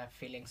 talking about her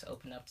feelings,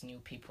 open up to new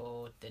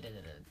people,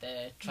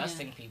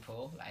 trusting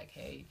people. Like,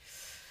 hey.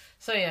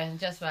 So yeah,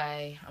 just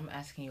why I'm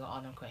asking you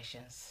all them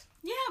questions.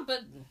 Yeah,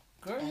 but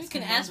girl, you Ask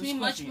can him ask all me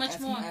those much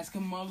questions. more. Ask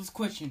him all those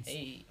questions.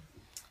 Hey.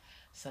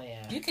 So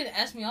yeah. You can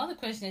ask me all the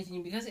questions you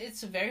need, because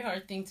it's a very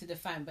hard thing to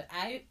define. But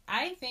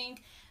I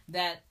think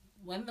that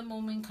when the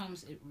moment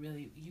comes,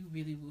 you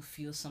really will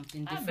feel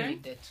something I different.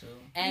 believe that too.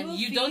 And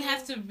You you don't feel-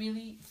 have to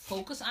really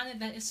focus on it.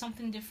 That is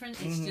something different.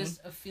 It's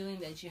just a feeling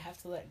that you have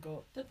to let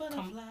go The come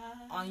butterfly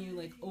on you,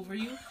 like over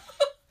you.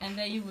 And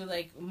then you were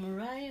like,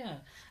 Mariah.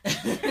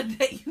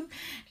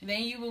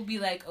 then you will be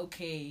like,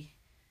 okay.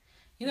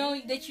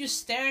 That you're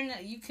staring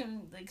at, you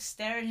can like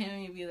stare at him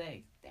and you'll be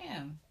like,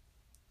 damn,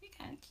 you're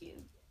kind of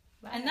cute.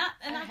 And not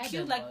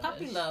cute like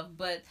puppy love,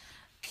 but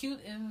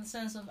cute in the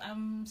sense of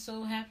I'm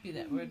so happy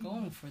that we're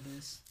going for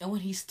this. And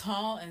when he's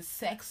tall and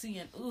sexy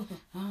and ooh.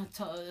 Oh,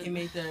 Je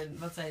meter,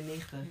 wat zei 9?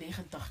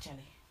 89, Charlie.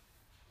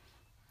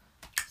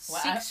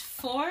 Well,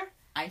 6'4",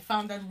 I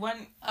found that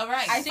one. All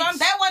right. I found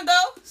that one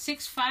though.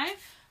 6'5".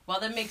 Well,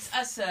 that makes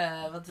us,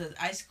 wat is het,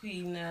 Ice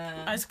Queen.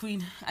 Ice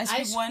Queen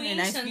 1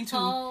 and Ice Queen 2.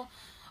 tall.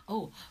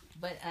 Oh,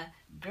 but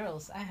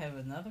girls, I have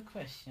another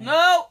question.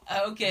 No.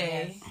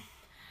 Okay. Yes.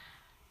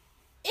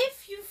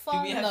 If you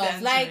fall we in have to love,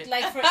 answer like it?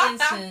 like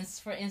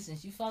for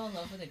instance, you fall in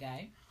love with a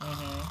guy,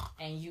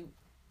 and you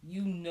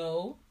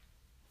know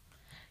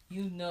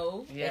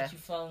Yeah. that you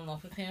fall in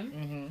love with him,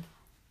 Mm-hmm.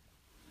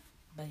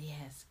 but he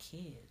has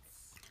kids.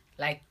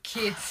 Like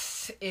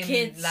kids in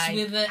Kids like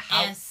with a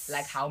how, S.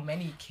 like how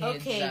many kids?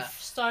 Okay,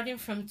 starting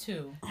from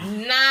 2.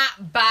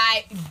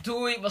 Bij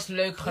doei was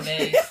leuk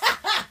geweest.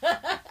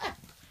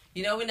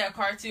 You know in that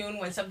cartoon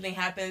when something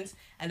happens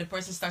and the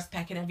person starts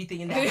packing everything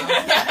in the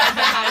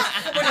house?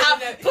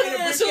 Put it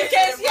in a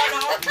suitcase.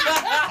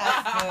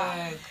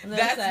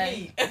 That's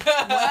me.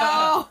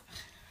 Well,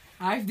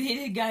 I've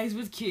dated guys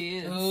with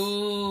kids.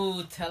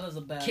 Ooh, tell us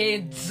about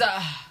Kids. it.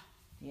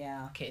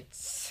 Yeah,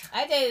 Kids.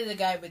 I dated a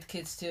guy with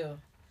kids too.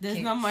 There's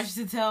Kids. not much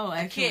to tell. A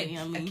Actually, kid.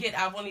 I mean, A kid.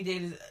 I've only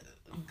dated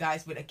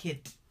guys with a kid.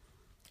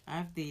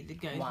 I've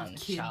dated guys One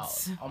with kids.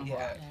 child on board.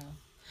 Yeah.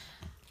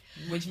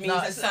 Yeah. Which means No, a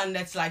it's- son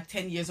that's like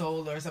 10 years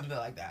old or something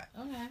like that.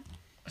 Okay.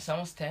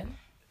 Someone's 10?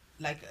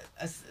 Like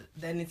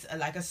then it's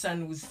like a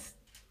son who's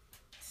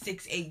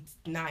 6, 8,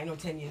 9 or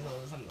 10 years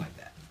old or something like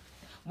that.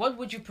 What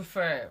would you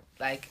prefer?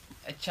 Like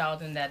a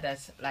child in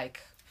that's like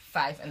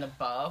 5 and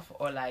above,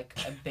 or like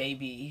a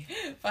baby.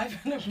 5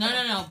 and above.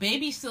 No.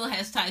 Baby still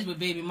has ties with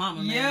baby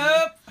mama, man.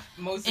 Yep.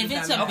 Most If of the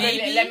it's time. a Okay,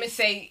 baby? let me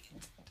say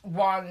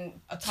 1,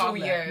 A 2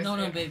 toddler. years.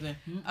 No, baby.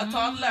 A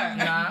toddler.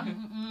 Nah.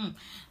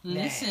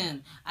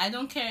 Listen, I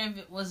don't care if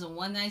it was a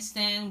one night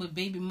stand with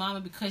baby mama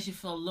because you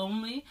felt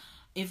lonely.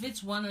 If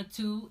it's 1 or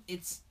 2,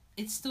 it's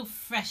still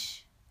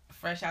fresh.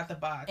 Fresh out the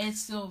box.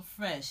 It's still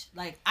fresh.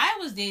 Like, I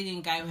was dating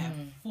a guy who had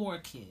 4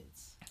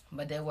 kids.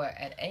 But they were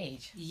at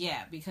age.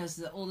 Yeah, because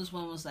the oldest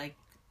one was like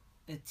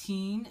a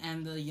teen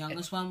and the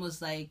youngest one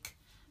was like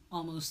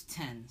almost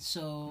 10.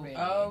 So, Really?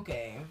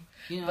 Okay.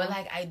 you know. But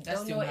like, I That's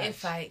don't too know much.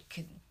 if I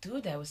could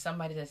do that with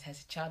somebody that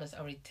has a child that's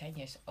already 10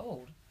 years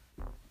old.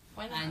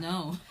 Why not? I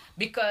know.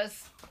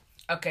 Because,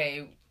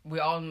 okay, we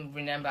all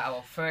remember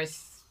our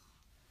first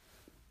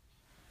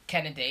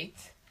candidate.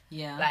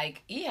 Yeah.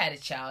 Like, he had a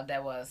child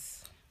that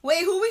was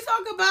Wait, who we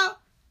talking about?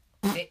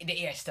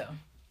 the eerste.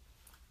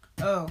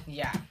 Oh.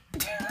 Yeah.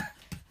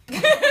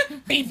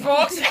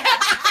 Beatbox.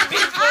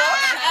 Beatbox.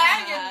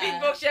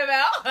 Beatbox,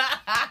 jawel.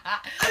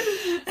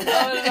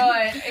 Oh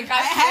Lord. Ik ga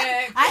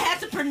I had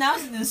to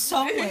pronounce it in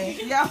some way.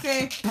 Yeah,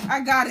 okay.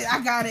 I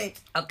got it.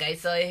 Okay,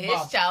 so his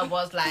Bob. child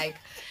was like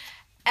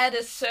at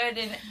a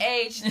certain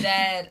age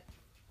that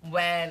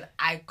when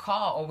I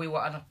call or we were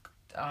on a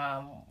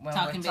when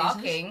Talking we're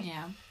talking, basis.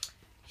 Yeah.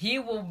 he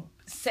will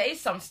say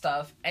some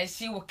stuff and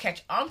she will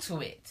catch on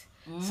to it.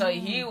 So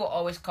he will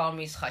always call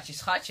me schatje,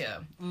 schatje.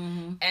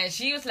 Mm-hmm. And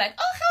she was like,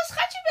 oh, ga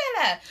schatje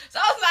bellen. So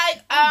I was like,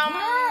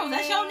 Girl,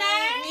 that's your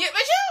name? Yeah,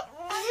 weet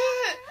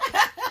je?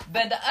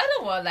 But the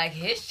other one, like,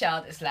 his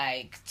child is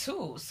like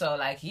 2. So,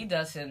 like, he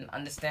doesn't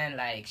understand,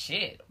 like,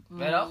 shit. You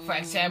know, for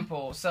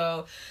example.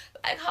 So,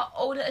 like, how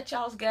older a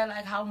child get,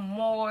 like, how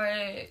more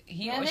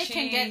he Yeah, or they she...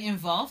 can get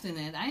involved in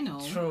it. I know.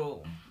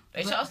 True.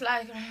 And But- I was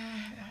like,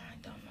 I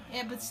don't know.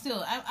 Yeah, but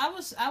still, I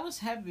was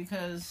happy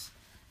because,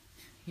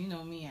 you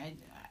know me,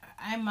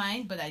 I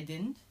mind, but I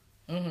didn't.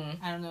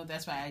 Mm-hmm. I don't know if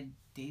that's why I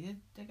dated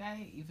the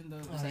guy, even though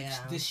it was Oh, like yeah.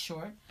 this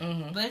short.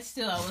 Mm-hmm. But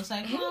still, I was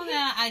like, well,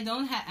 yeah, I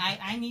don't have.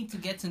 I need to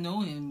get to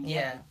know him.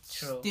 Yeah,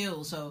 true.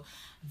 Still, so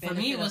for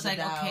Benefit me, it of was the like,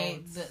 okay,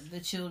 doubt. the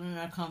children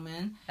are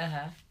coming,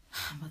 Uh-huh.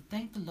 but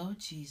thank the Lord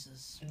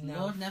Jesus. No.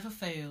 Lord never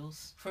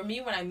fails. For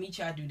me, when I meet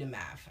you, I do the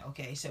math.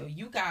 Okay, so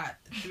you got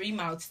 3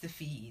 mouths to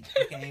feed.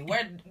 Okay,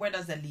 where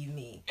does that leave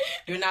me?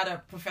 You're not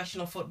a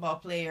professional football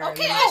player.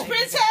 Okay, you're not Miss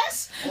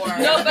Princess. Or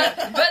No, but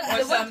or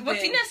what something.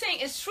 Tina's saying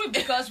is true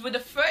because with the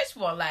first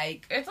one,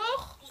 like,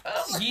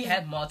 he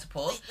had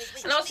multiple.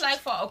 And I was like,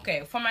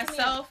 for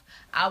myself,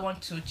 I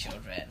want 2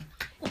 children.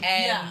 And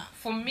Yeah.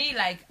 for me,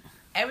 like,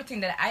 everything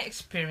that I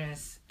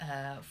experience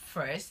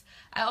first,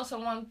 I also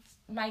want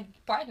my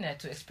partner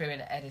to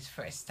experience at his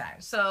first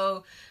time.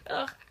 So,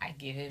 I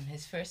give him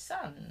his first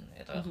son.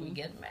 We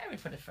get married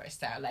for the first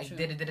time. Like, True.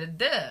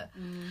 da-da-da-da-da.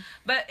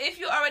 But if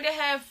you already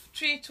have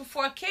 3 to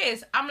 4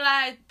 kids, I'm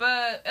like,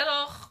 but,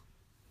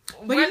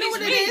 But you know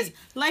what it is?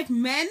 Like,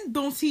 men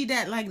don't see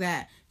that like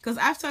that. Because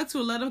I've talked to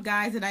a lot of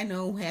guys that I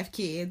know who have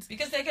kids.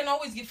 Because they can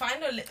always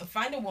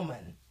find a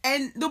woman.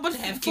 And no, but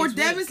To have for kids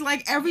them, with. it's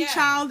like every Yeah.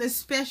 child is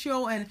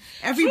special and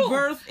every True.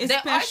 birth is they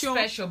special. are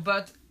special,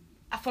 but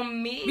for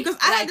me, Because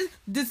I like, had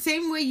the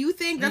same way you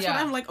think. That's what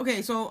Yeah. I'm like.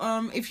 Okay, so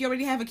if you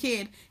already have a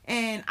kid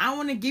and I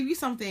want to give you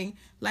something,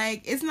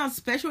 like it's not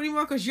special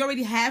anymore because you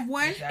already have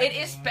one. Exactly. it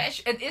is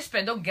special. It is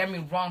special. Don't get me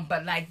wrong,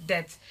 but like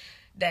that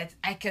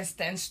I can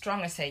stand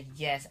strong and say,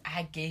 yes,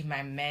 I gave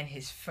my man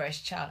his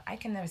first child. I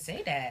can never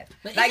say that.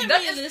 But like is it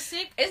that is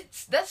realistic?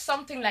 that's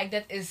something like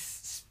that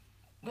is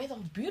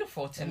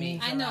beautiful to me.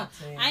 I know.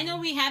 I know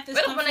we had this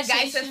But when a conversation.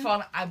 guy says,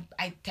 "For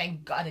I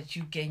thank God that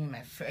you gave me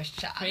my first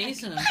child."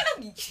 Praise Like,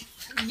 him.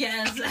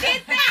 Yes.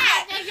 Get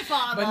that. Thank you,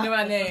 Father. But no,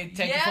 thank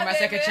you Yeah, for my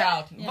second baby.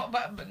 child. Yeah.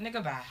 But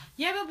nigga, bye.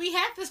 Yeah, but we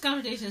had this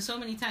conversation so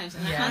many times,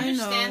 and Yeah. I I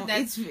understand know. that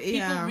It's- people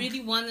yeah. really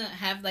want to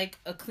have like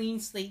a clean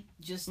slate,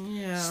 just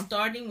Yeah.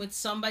 starting with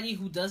somebody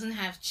who doesn't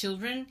have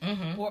children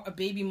Mhm. or a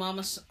baby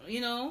mama,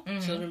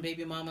 Mhm. children,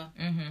 baby mama.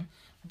 Mhm.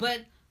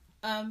 But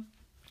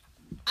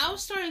I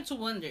was starting to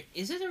wonder: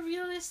 is it a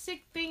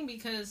realistic thing?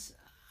 Because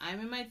I'm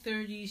in my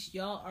 30s,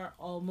 y'all are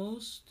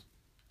almost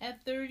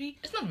at 30.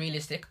 It's not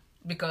realistic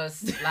because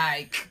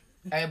like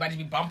everybody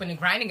be bumping and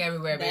grinding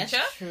everywhere, That's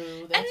bitch.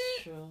 true. That's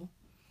And- true.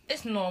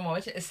 It's normal.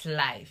 It's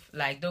life.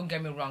 Like, don't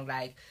get me wrong.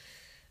 Like,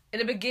 in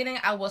the beginning,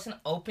 I wasn't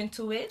open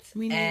to it,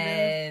 Me neither.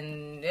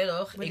 and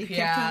But ik it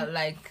kept on-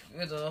 like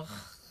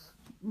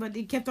But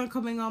it kept on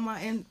coming on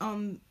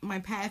my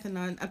path, and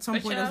at some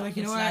But point I was yeah, like,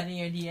 you know Slide what? in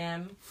your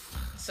DM.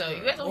 so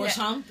you Or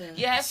something.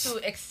 you have to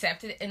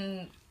accept it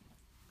in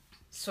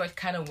sort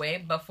kind of way.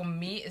 But for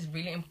me, it's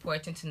really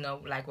important to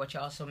know, like what you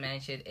also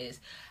mentioned, is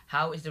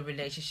how is the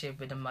relationship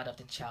with the mother of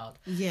the child.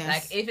 Yes.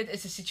 Like, if it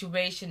is a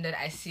situation that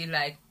I see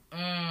like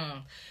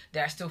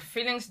there are still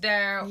feelings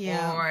there,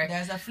 Yeah. or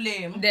There's a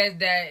flame.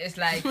 there is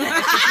like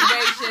a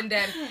situation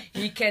that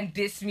he can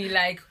diss me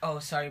like, oh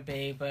sorry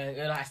babe, but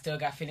I still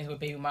got feelings with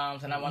baby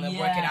moms and I want to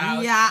work it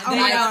out. Yeah, And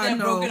then oh you're my out there God,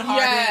 no. broken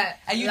hearted, Yeah.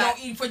 and you Like-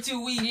 don't eat for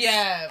 2 weeks.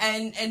 Yeah.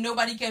 And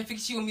nobody can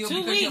fix you a meal 2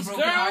 because weeks, you're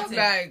broken girl. hearted.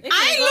 Like, It I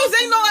can ain't go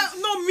losing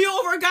for no meal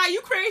over a guy.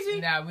 You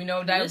crazy? nah, we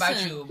know that about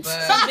Listen, you,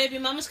 some but baby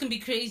mamas can be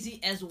crazy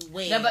as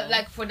well. yeah, but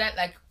like for that,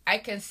 like I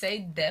can say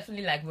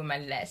definitely like with my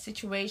last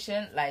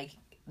situation, like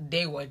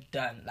they were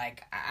done.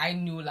 Like I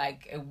knew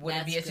like it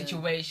wouldn't be a That's good.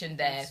 situation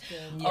that That's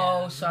good.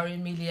 oh sorry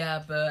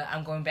Emilia, but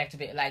I'm going back to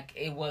bed. Like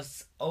it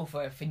was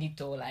over,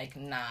 finito. Like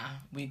nah,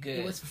 we good.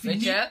 It was But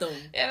yeah, finito.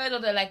 yeah, no,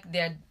 they're like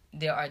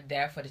they are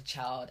there for the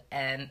child,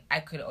 and I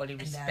could only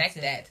respect that's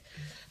it. that.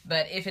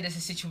 But if it is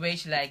a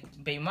situation like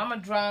baby mama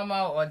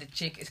drama, or the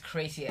chick is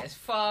crazy as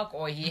fuck,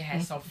 or he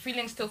has some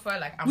feelings to her,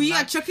 like I'm We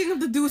not, are chucking up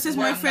the deuces,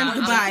 my I'm friend. not-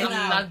 Goodbye.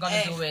 I'm not gonna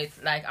Hey. do it.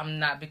 Like I'm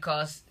not,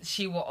 because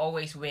she will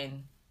always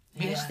win.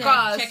 Yeah.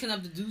 Because Checking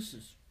up the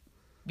deuces.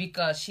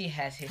 because she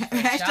has his first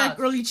Hashtag child.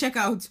 early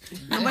checkout.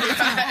 Nobody got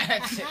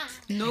time.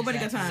 Nobody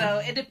got time.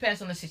 So it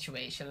depends on the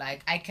situation.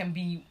 Like I can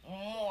be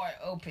more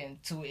open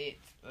to it.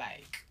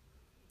 Like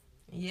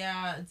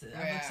Yeah, I've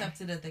Yeah.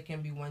 accepted that there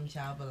can be one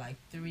child, but like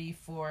 3,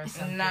 4,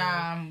 something.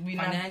 nah, we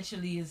not.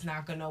 Financially, it's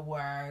not gonna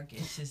work.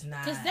 It's just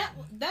not. Because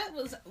that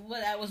was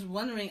what I was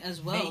wondering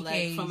as well.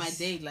 Like for my Vacays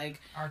date, like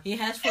are- he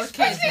has 4 kids.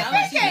 Especially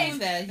How is he vacays. doing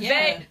that?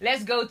 Yeah. Babe,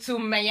 let's go to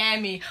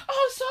Miami.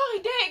 Oh, sorry,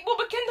 Dave.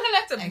 We kinderen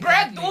laten. Exactly.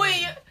 Brad,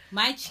 doei.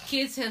 My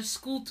kids have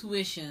school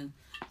tuition.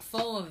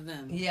 4 of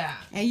them. Yeah.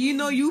 And you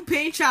know you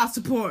paying child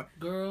support.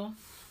 Girl.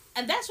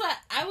 And that's why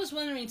I was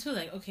wondering too,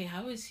 like, okay,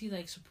 how is he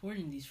like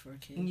supporting these 4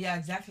 kids? Yeah,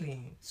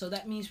 exactly. So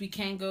that means we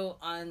can't go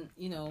on,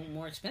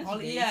 more expensive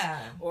dates. Yeah.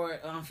 Or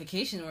on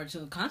vacation or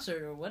to a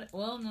concert or what.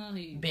 Well, no,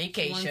 he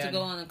Vacation. wanted to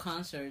go on a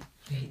concert.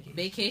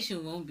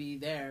 Vacation won't be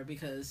there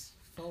because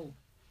 4.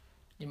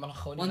 Je mag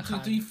gewoon 1, niet 2,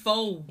 gaan. 3,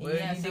 4. Wil je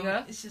Yeah, die so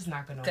dingen? it's just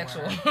not gonna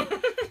Texel. work.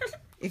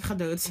 Ik ga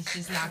dood. It's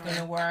just not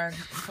gonna work.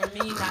 For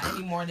me, not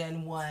any more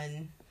than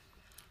 1.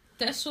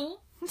 Texel?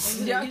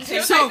 Ja, You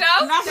Texel. say Zo,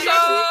 Nou, laat zo.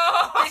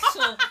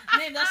 Texel.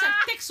 Nee, dat is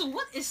like Texel.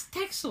 What is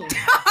Texel?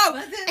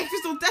 Ik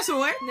verstond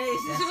Tessel, hè? Nee,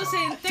 she was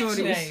saying Texel.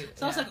 Sorry. Nee,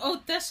 So I was ja. like, oh,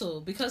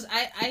 Texel. Because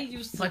I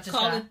used to Wat is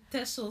call dat?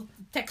 it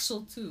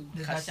Texel too.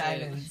 The Ga Dutch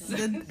zeggen.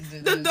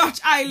 Islands. The Dutch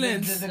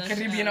Islands. The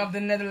Caribbean of the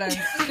Netherlands.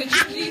 Could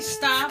you please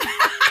stop?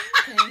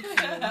 Thank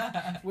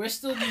you. We're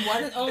still the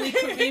one and only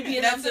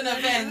Caribbean. That's an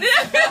offense.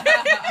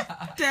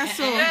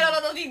 Tessel. Ja,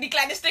 dat die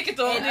kleine sticker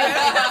toch?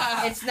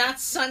 It's not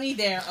sunny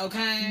there,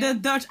 okay? The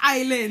Dutch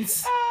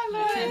Islands.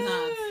 I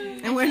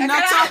cannot. And we're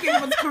not talking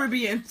about the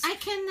Caribbean. I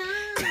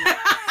cannot.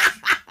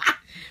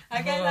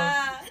 I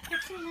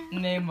cannot.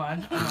 Nee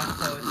man, oh my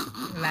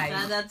god. Like,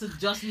 Shout out to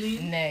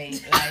Jocelyn.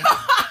 nee, like,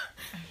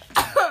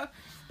 Oh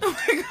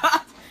my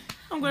god.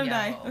 I'm gonna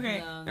Yeah. die. Okay,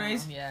 No, no.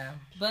 guys. yeah.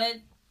 But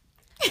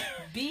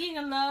being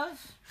in love,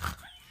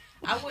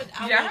 I would.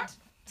 Yeah?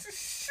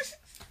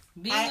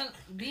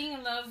 being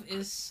in love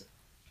is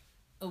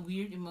a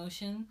weird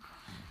emotion.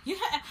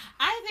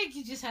 I think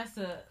you just have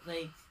to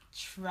like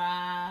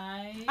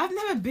try. I've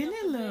never been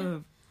in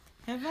love.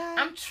 Have I?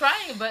 I'm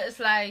trying, but it's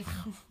like,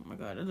 Oh my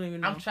god, I don't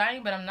even know. I'm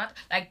trying, but I'm not.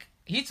 Like,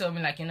 he told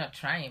me, like, you're not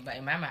trying, but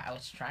in my mind, I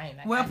was trying.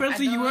 Like, Well, I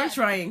apparently don't you weren't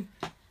know. trying.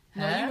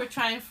 No, Huh? you were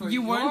trying for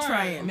You weren't your-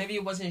 trying. Maybe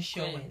it wasn't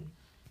showing.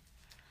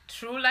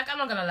 True, like, I'm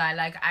not gonna lie,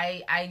 like,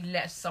 I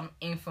left some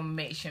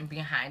information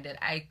behind it.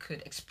 I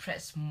could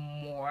express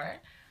more.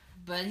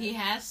 But he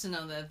has to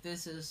know that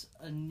this is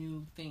a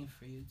new thing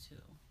for you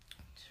too.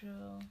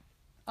 True.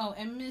 Oh,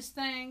 and Miss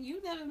Thang,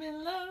 you never been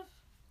in love?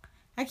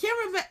 I can't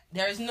remember.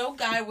 There is no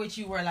guy with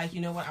you where like,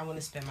 you know what, I want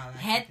to spend my life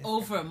Head with this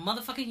over guy.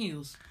 motherfucking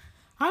heels.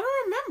 I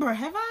don't remember.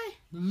 Have I?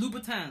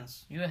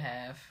 Louboutins. You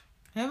have.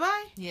 Have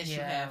I? Yes, you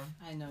Yeah. have.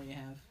 I know you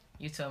have.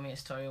 You told me a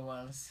story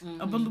once.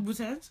 Mhm. About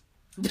Louboutins?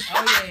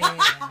 Oh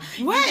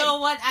yeah. Wait. You know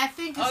what? I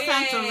think it's Oh yeah.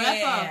 time to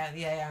wrap up.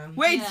 Yeah.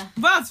 Wait. Yeah.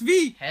 Wat?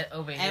 Wie? Head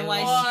over NYC.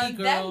 heels. On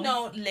girl. that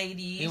note,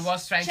 ladies, He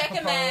was trying to check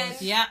a man.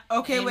 propose. Yeah.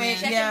 Okay, Amen. wait.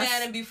 Check Yes. a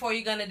man, and before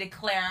you're gonna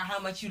declare how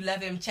much you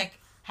love him, check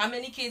how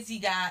many kids he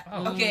got.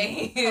 Oh.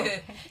 Okay.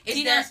 is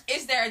Tina-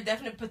 there a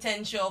definite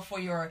potential for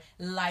your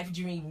life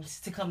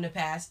dreams to come to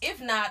pass? If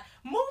not,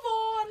 move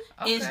on.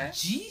 Okay.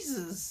 Is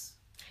Jesus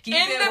Keep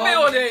In it the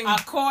walking. building.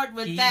 accord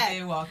with Keep that?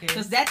 it walking.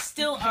 Because that's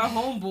still our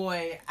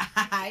homeboy.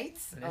 Right?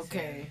 Listen.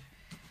 Okay.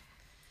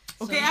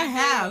 Okay, So I keep it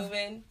have.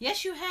 moving.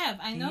 Yes, you have.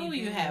 I know Keep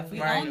you it have. We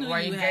moving. all knew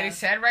Why you you getting have.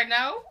 sad right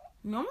now?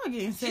 No, I'm not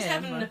getting sad. She's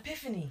having an but-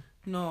 epiphany.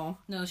 No.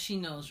 No, she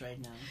knows right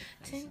now.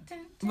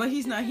 But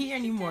he's not here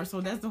anymore,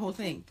 so that's the whole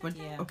thing. But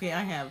Yeah. okay,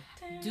 I have.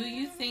 Do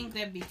you think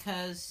that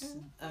because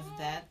of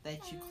that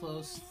you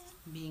close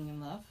being in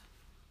love?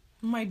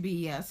 Might be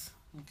yes.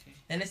 Okay.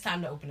 Then it's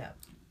time to open up.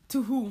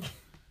 To who?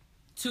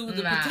 To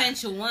the Nah,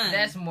 potential one.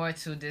 That's more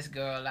to this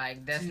girl.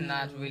 Like, that's To-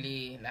 not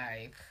really,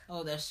 like,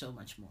 Oh, there's so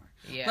much more.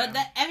 yeah. But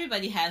that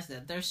everybody has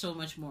that. There's so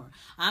much more.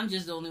 I'm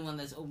just the only one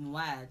that's open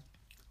wide.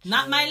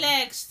 Not my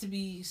legs, to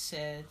be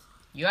said.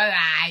 You're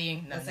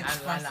lying. No, That's no,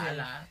 expressive.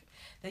 no.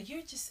 that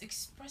you're just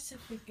expressive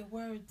with your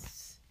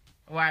words.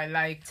 Why?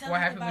 Like, Tell what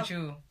me happened about- with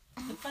you?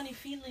 The funny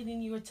feeling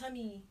in your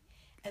tummy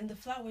and the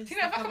flowers.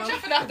 Tina, that waar come komt je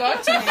out. vandaag door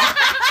to me?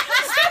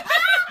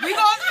 We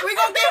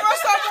gonna give her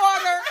some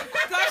water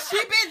because she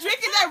been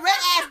drinking that red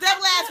ass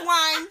devil ass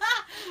wine.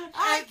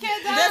 I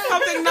cannot. There's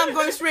something not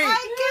going straight.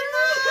 I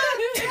cannot.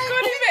 Ik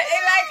kon niet meer.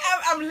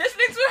 I'm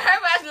listening to her,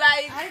 but it's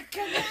like... I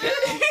cannot.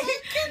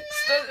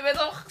 With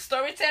all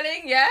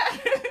storytelling, yeah?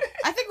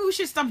 I think we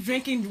should stop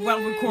drinking while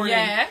recording.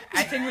 Yeah,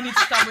 I think we need to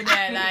stop with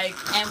that. Like,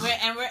 And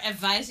we're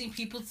advising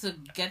people to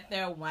get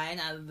their wine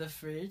out of the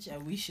fridge,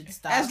 and we should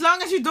stop. As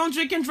long as you don't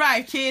drink and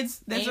drive,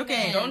 kids, that's Amen.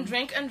 okay. don't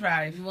drink and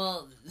drive.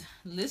 Well,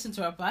 listen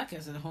to our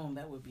podcast at home.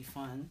 That would be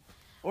fun.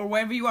 Or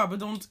wherever you are, but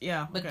don't.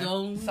 Yeah. But okay.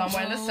 don't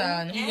Somewhere in the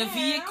sun. in a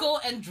vehicle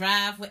and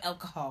drive with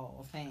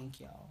alcohol. Thank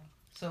y'all.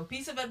 So,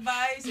 piece of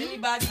advice,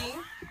 anybody?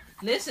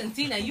 Listen,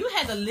 Tina, you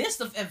had a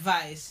list of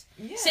advice.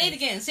 Yes. Say it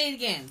again. Say it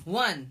again.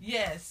 1.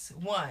 Yes,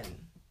 1.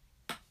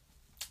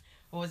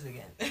 What was it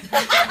again?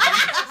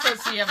 So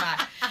zie je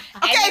maar.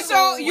 Okay,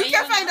 so you when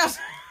can you find us.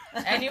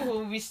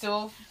 Anywho, we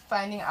still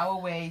finding our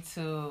way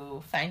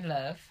to find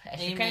love,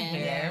 as you can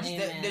Amen. hear.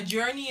 Yeah. The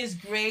journey is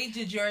great.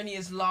 The journey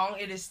is long.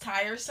 It is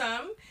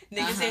tiresome.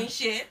 Niggas ain't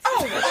shit.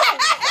 Oh,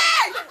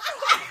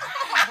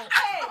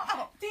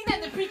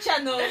 Tina the preacher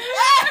no. Tina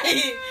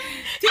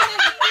the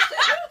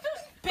preacher.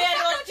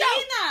 Pero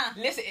Tina.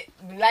 Listen,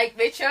 like,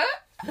 weet je?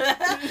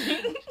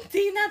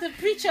 Tina the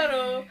preacher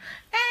oh.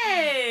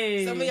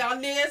 Hey. Some of y'all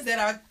niggas that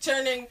are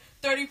turning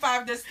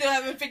 35 that still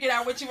haven't figured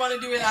out what you want to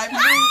do in life.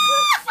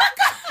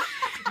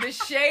 The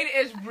shade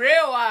is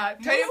real.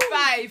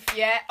 35,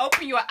 yeah?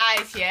 Open your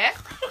eyes, yeah?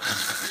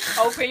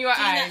 Open your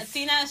eyes.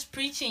 Tina is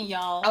preaching,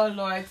 y'all. Oh,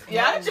 Lord.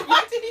 Yeah? Listen,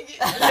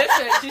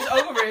 she's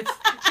over it.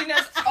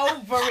 Tina's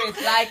over it.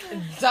 Like,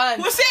 done.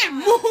 what's it?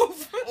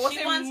 Move. What's She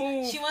it wants,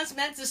 move? she wants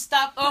men to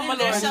stop Oh, putting my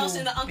Lord. themselves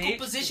in the uncle Bitch,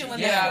 position when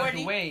get they're out of 40.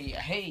 the way.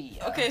 Hey.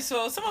 Okay,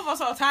 so some of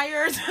us are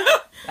tired.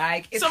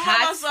 Like, it's some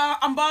hot. of us are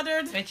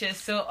unbothered. Weet je,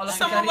 so all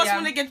Some of us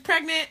want to get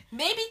pregnant.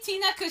 Maybe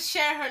Tina could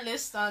share her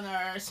list on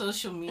her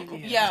social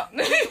media. Yeah.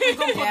 We're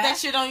gonna put Yeah. that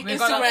shit on We're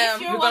So gonna- Instagram.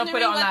 if you're We're gonna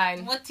put it wondering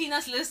online. what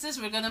Tina's list is,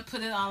 we're gonna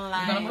put it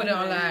online. We're gonna put it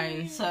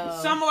online. So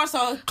Some of us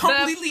are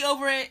completely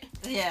over it.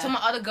 yeah. To my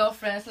other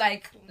girlfriends,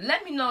 like,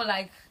 let me know,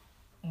 like,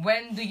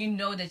 when do you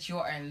know that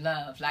you're in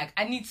love? Like,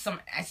 I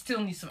still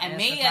need some And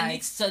answers. Maya like,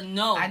 needs to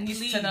know. I need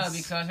please. to know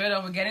because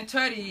we're getting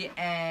 30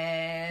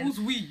 and Who's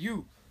we?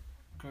 You.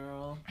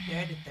 Girl.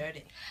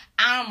 30.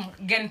 I'm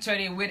getting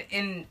 30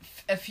 within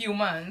a few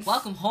months.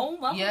 Welcome home.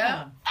 Welcome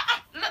Yeah. home.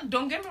 Look,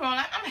 don't get me wrong.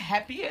 I'm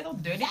happy. I'm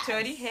dirty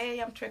 30. Hey,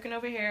 I'm twerking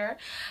over here.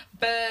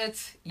 But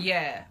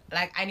yeah,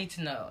 like, I need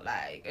to know.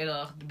 Like,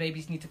 the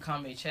babies need to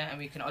come, bitch, and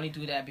we can only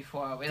do that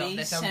before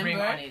there's a ring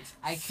on it.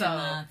 I So,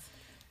 cannot.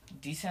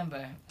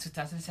 December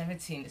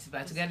 2017 is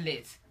about to get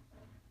lit.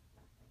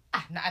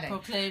 Nah,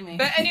 Proclaiming.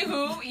 But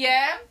anywho,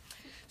 yeah.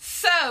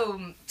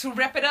 So to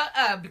wrap it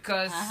up,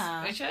 because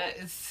weet je,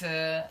 it's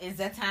It's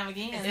that time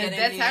again. it's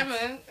that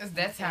time. It's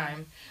that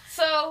time.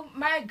 So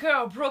my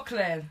girl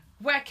Brooklyn,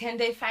 where can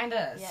they find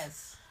us?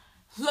 Yes.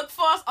 Look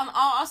for us on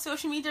all our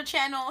social media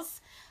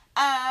channels.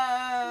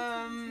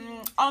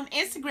 On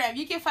Instagram,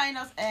 you can find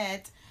us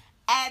at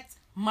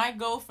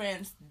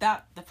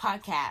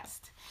mygirlfriends.thepodcast.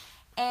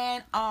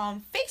 And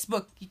on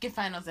Facebook, you can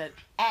find us at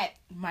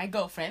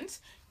mygirlfriends.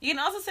 You can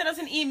also send us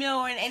an email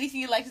or anything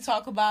you'd like to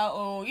talk about,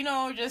 or,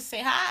 just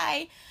say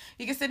hi.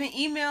 You can send an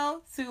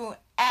email to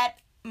at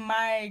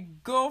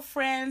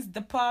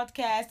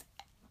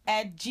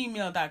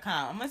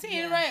mygirlfriendsthepodcast@gmail.com. Am I saying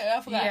it right?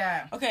 I forgot.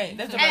 Yeah. Okay,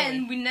 that's the right way.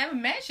 And we never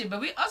mentioned, but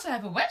we also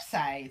have a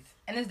website,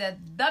 and it's that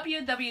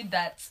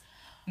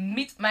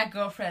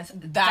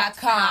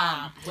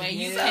www.meetmygirlfriends.com. Where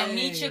you Yeah. can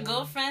meet your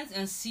girlfriends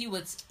and see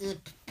what's up.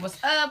 What's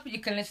up? You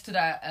can listen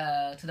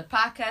to the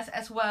podcast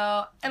as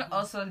well, and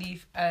also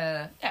leave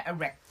a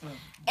rec.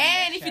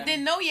 And if you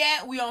didn't know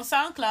yet, we on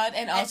SoundCloud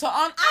and also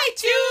on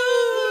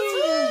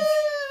iTunes.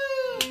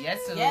 Yes.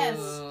 Yes.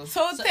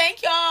 So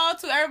thank y'all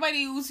to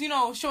everybody who's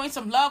showing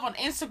some love on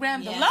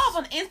Instagram. The Yes. love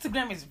on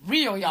Instagram is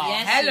real, y'all.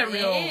 Yes, Hella it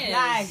real. is.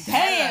 Like,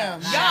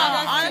 damn, Shout y'all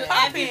out on to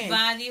popping.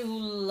 everybody who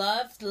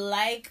loved,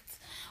 liked,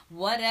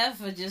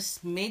 whatever,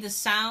 just made a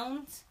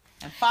sound,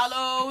 And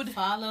followed.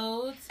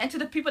 And to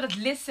the people that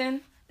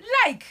listen,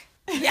 like.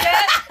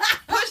 Yeah.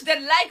 Push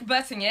that like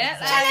button, yeah?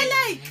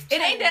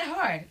 It ain't that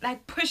hard.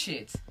 Like, push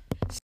it.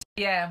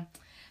 Yeah.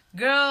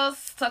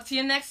 Girls, talk to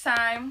you next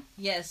time.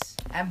 Yes.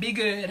 And be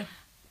good.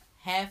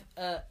 Have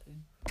a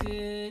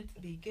good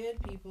Be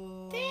good,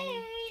 people.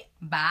 day.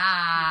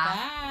 Bye.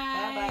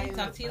 Bye. Bye-bye.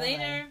 Talk to you Bye-bye.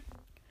 later.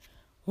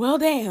 Well,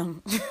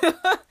 damn.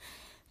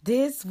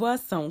 This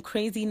was some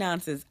crazy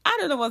nonsense. I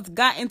don't know what's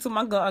got into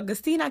my girl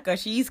Augustina, because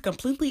she's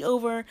completely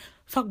over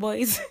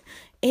fuckboys,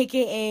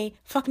 aka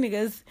fuck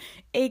niggas,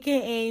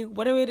 aka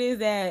whatever it is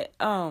that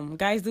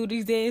guys do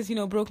these days,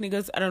 broke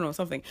niggas, I don't know,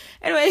 something.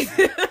 Anyway,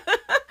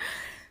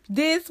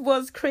 this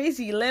was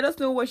crazy. Let us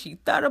know what she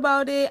thought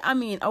about it. I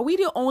mean, are we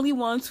the only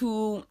ones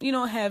who,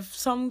 have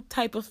some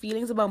type of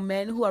feelings about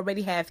men who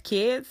already have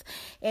kids?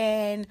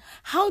 And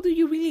how do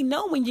you really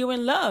know when you're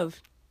in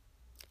love?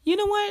 you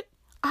know what?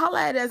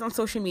 Holla at us on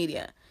social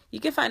media. You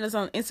can find us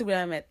on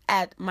Instagram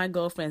at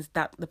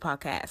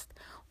mygirlfriends.thepodcast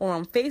or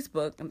on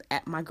Facebook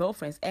at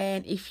mygirlfriends.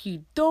 And if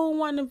you don't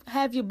want to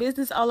have your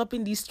business all up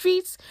in these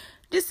streets,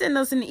 just send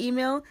us an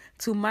email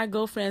to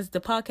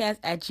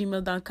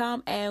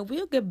mygirlfriendsthepodcast@gmail.com and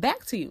we'll get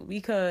back to you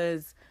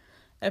because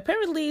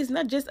apparently it's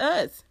not just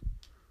us.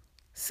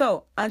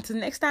 So until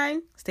next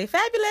time, stay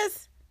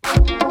fabulous.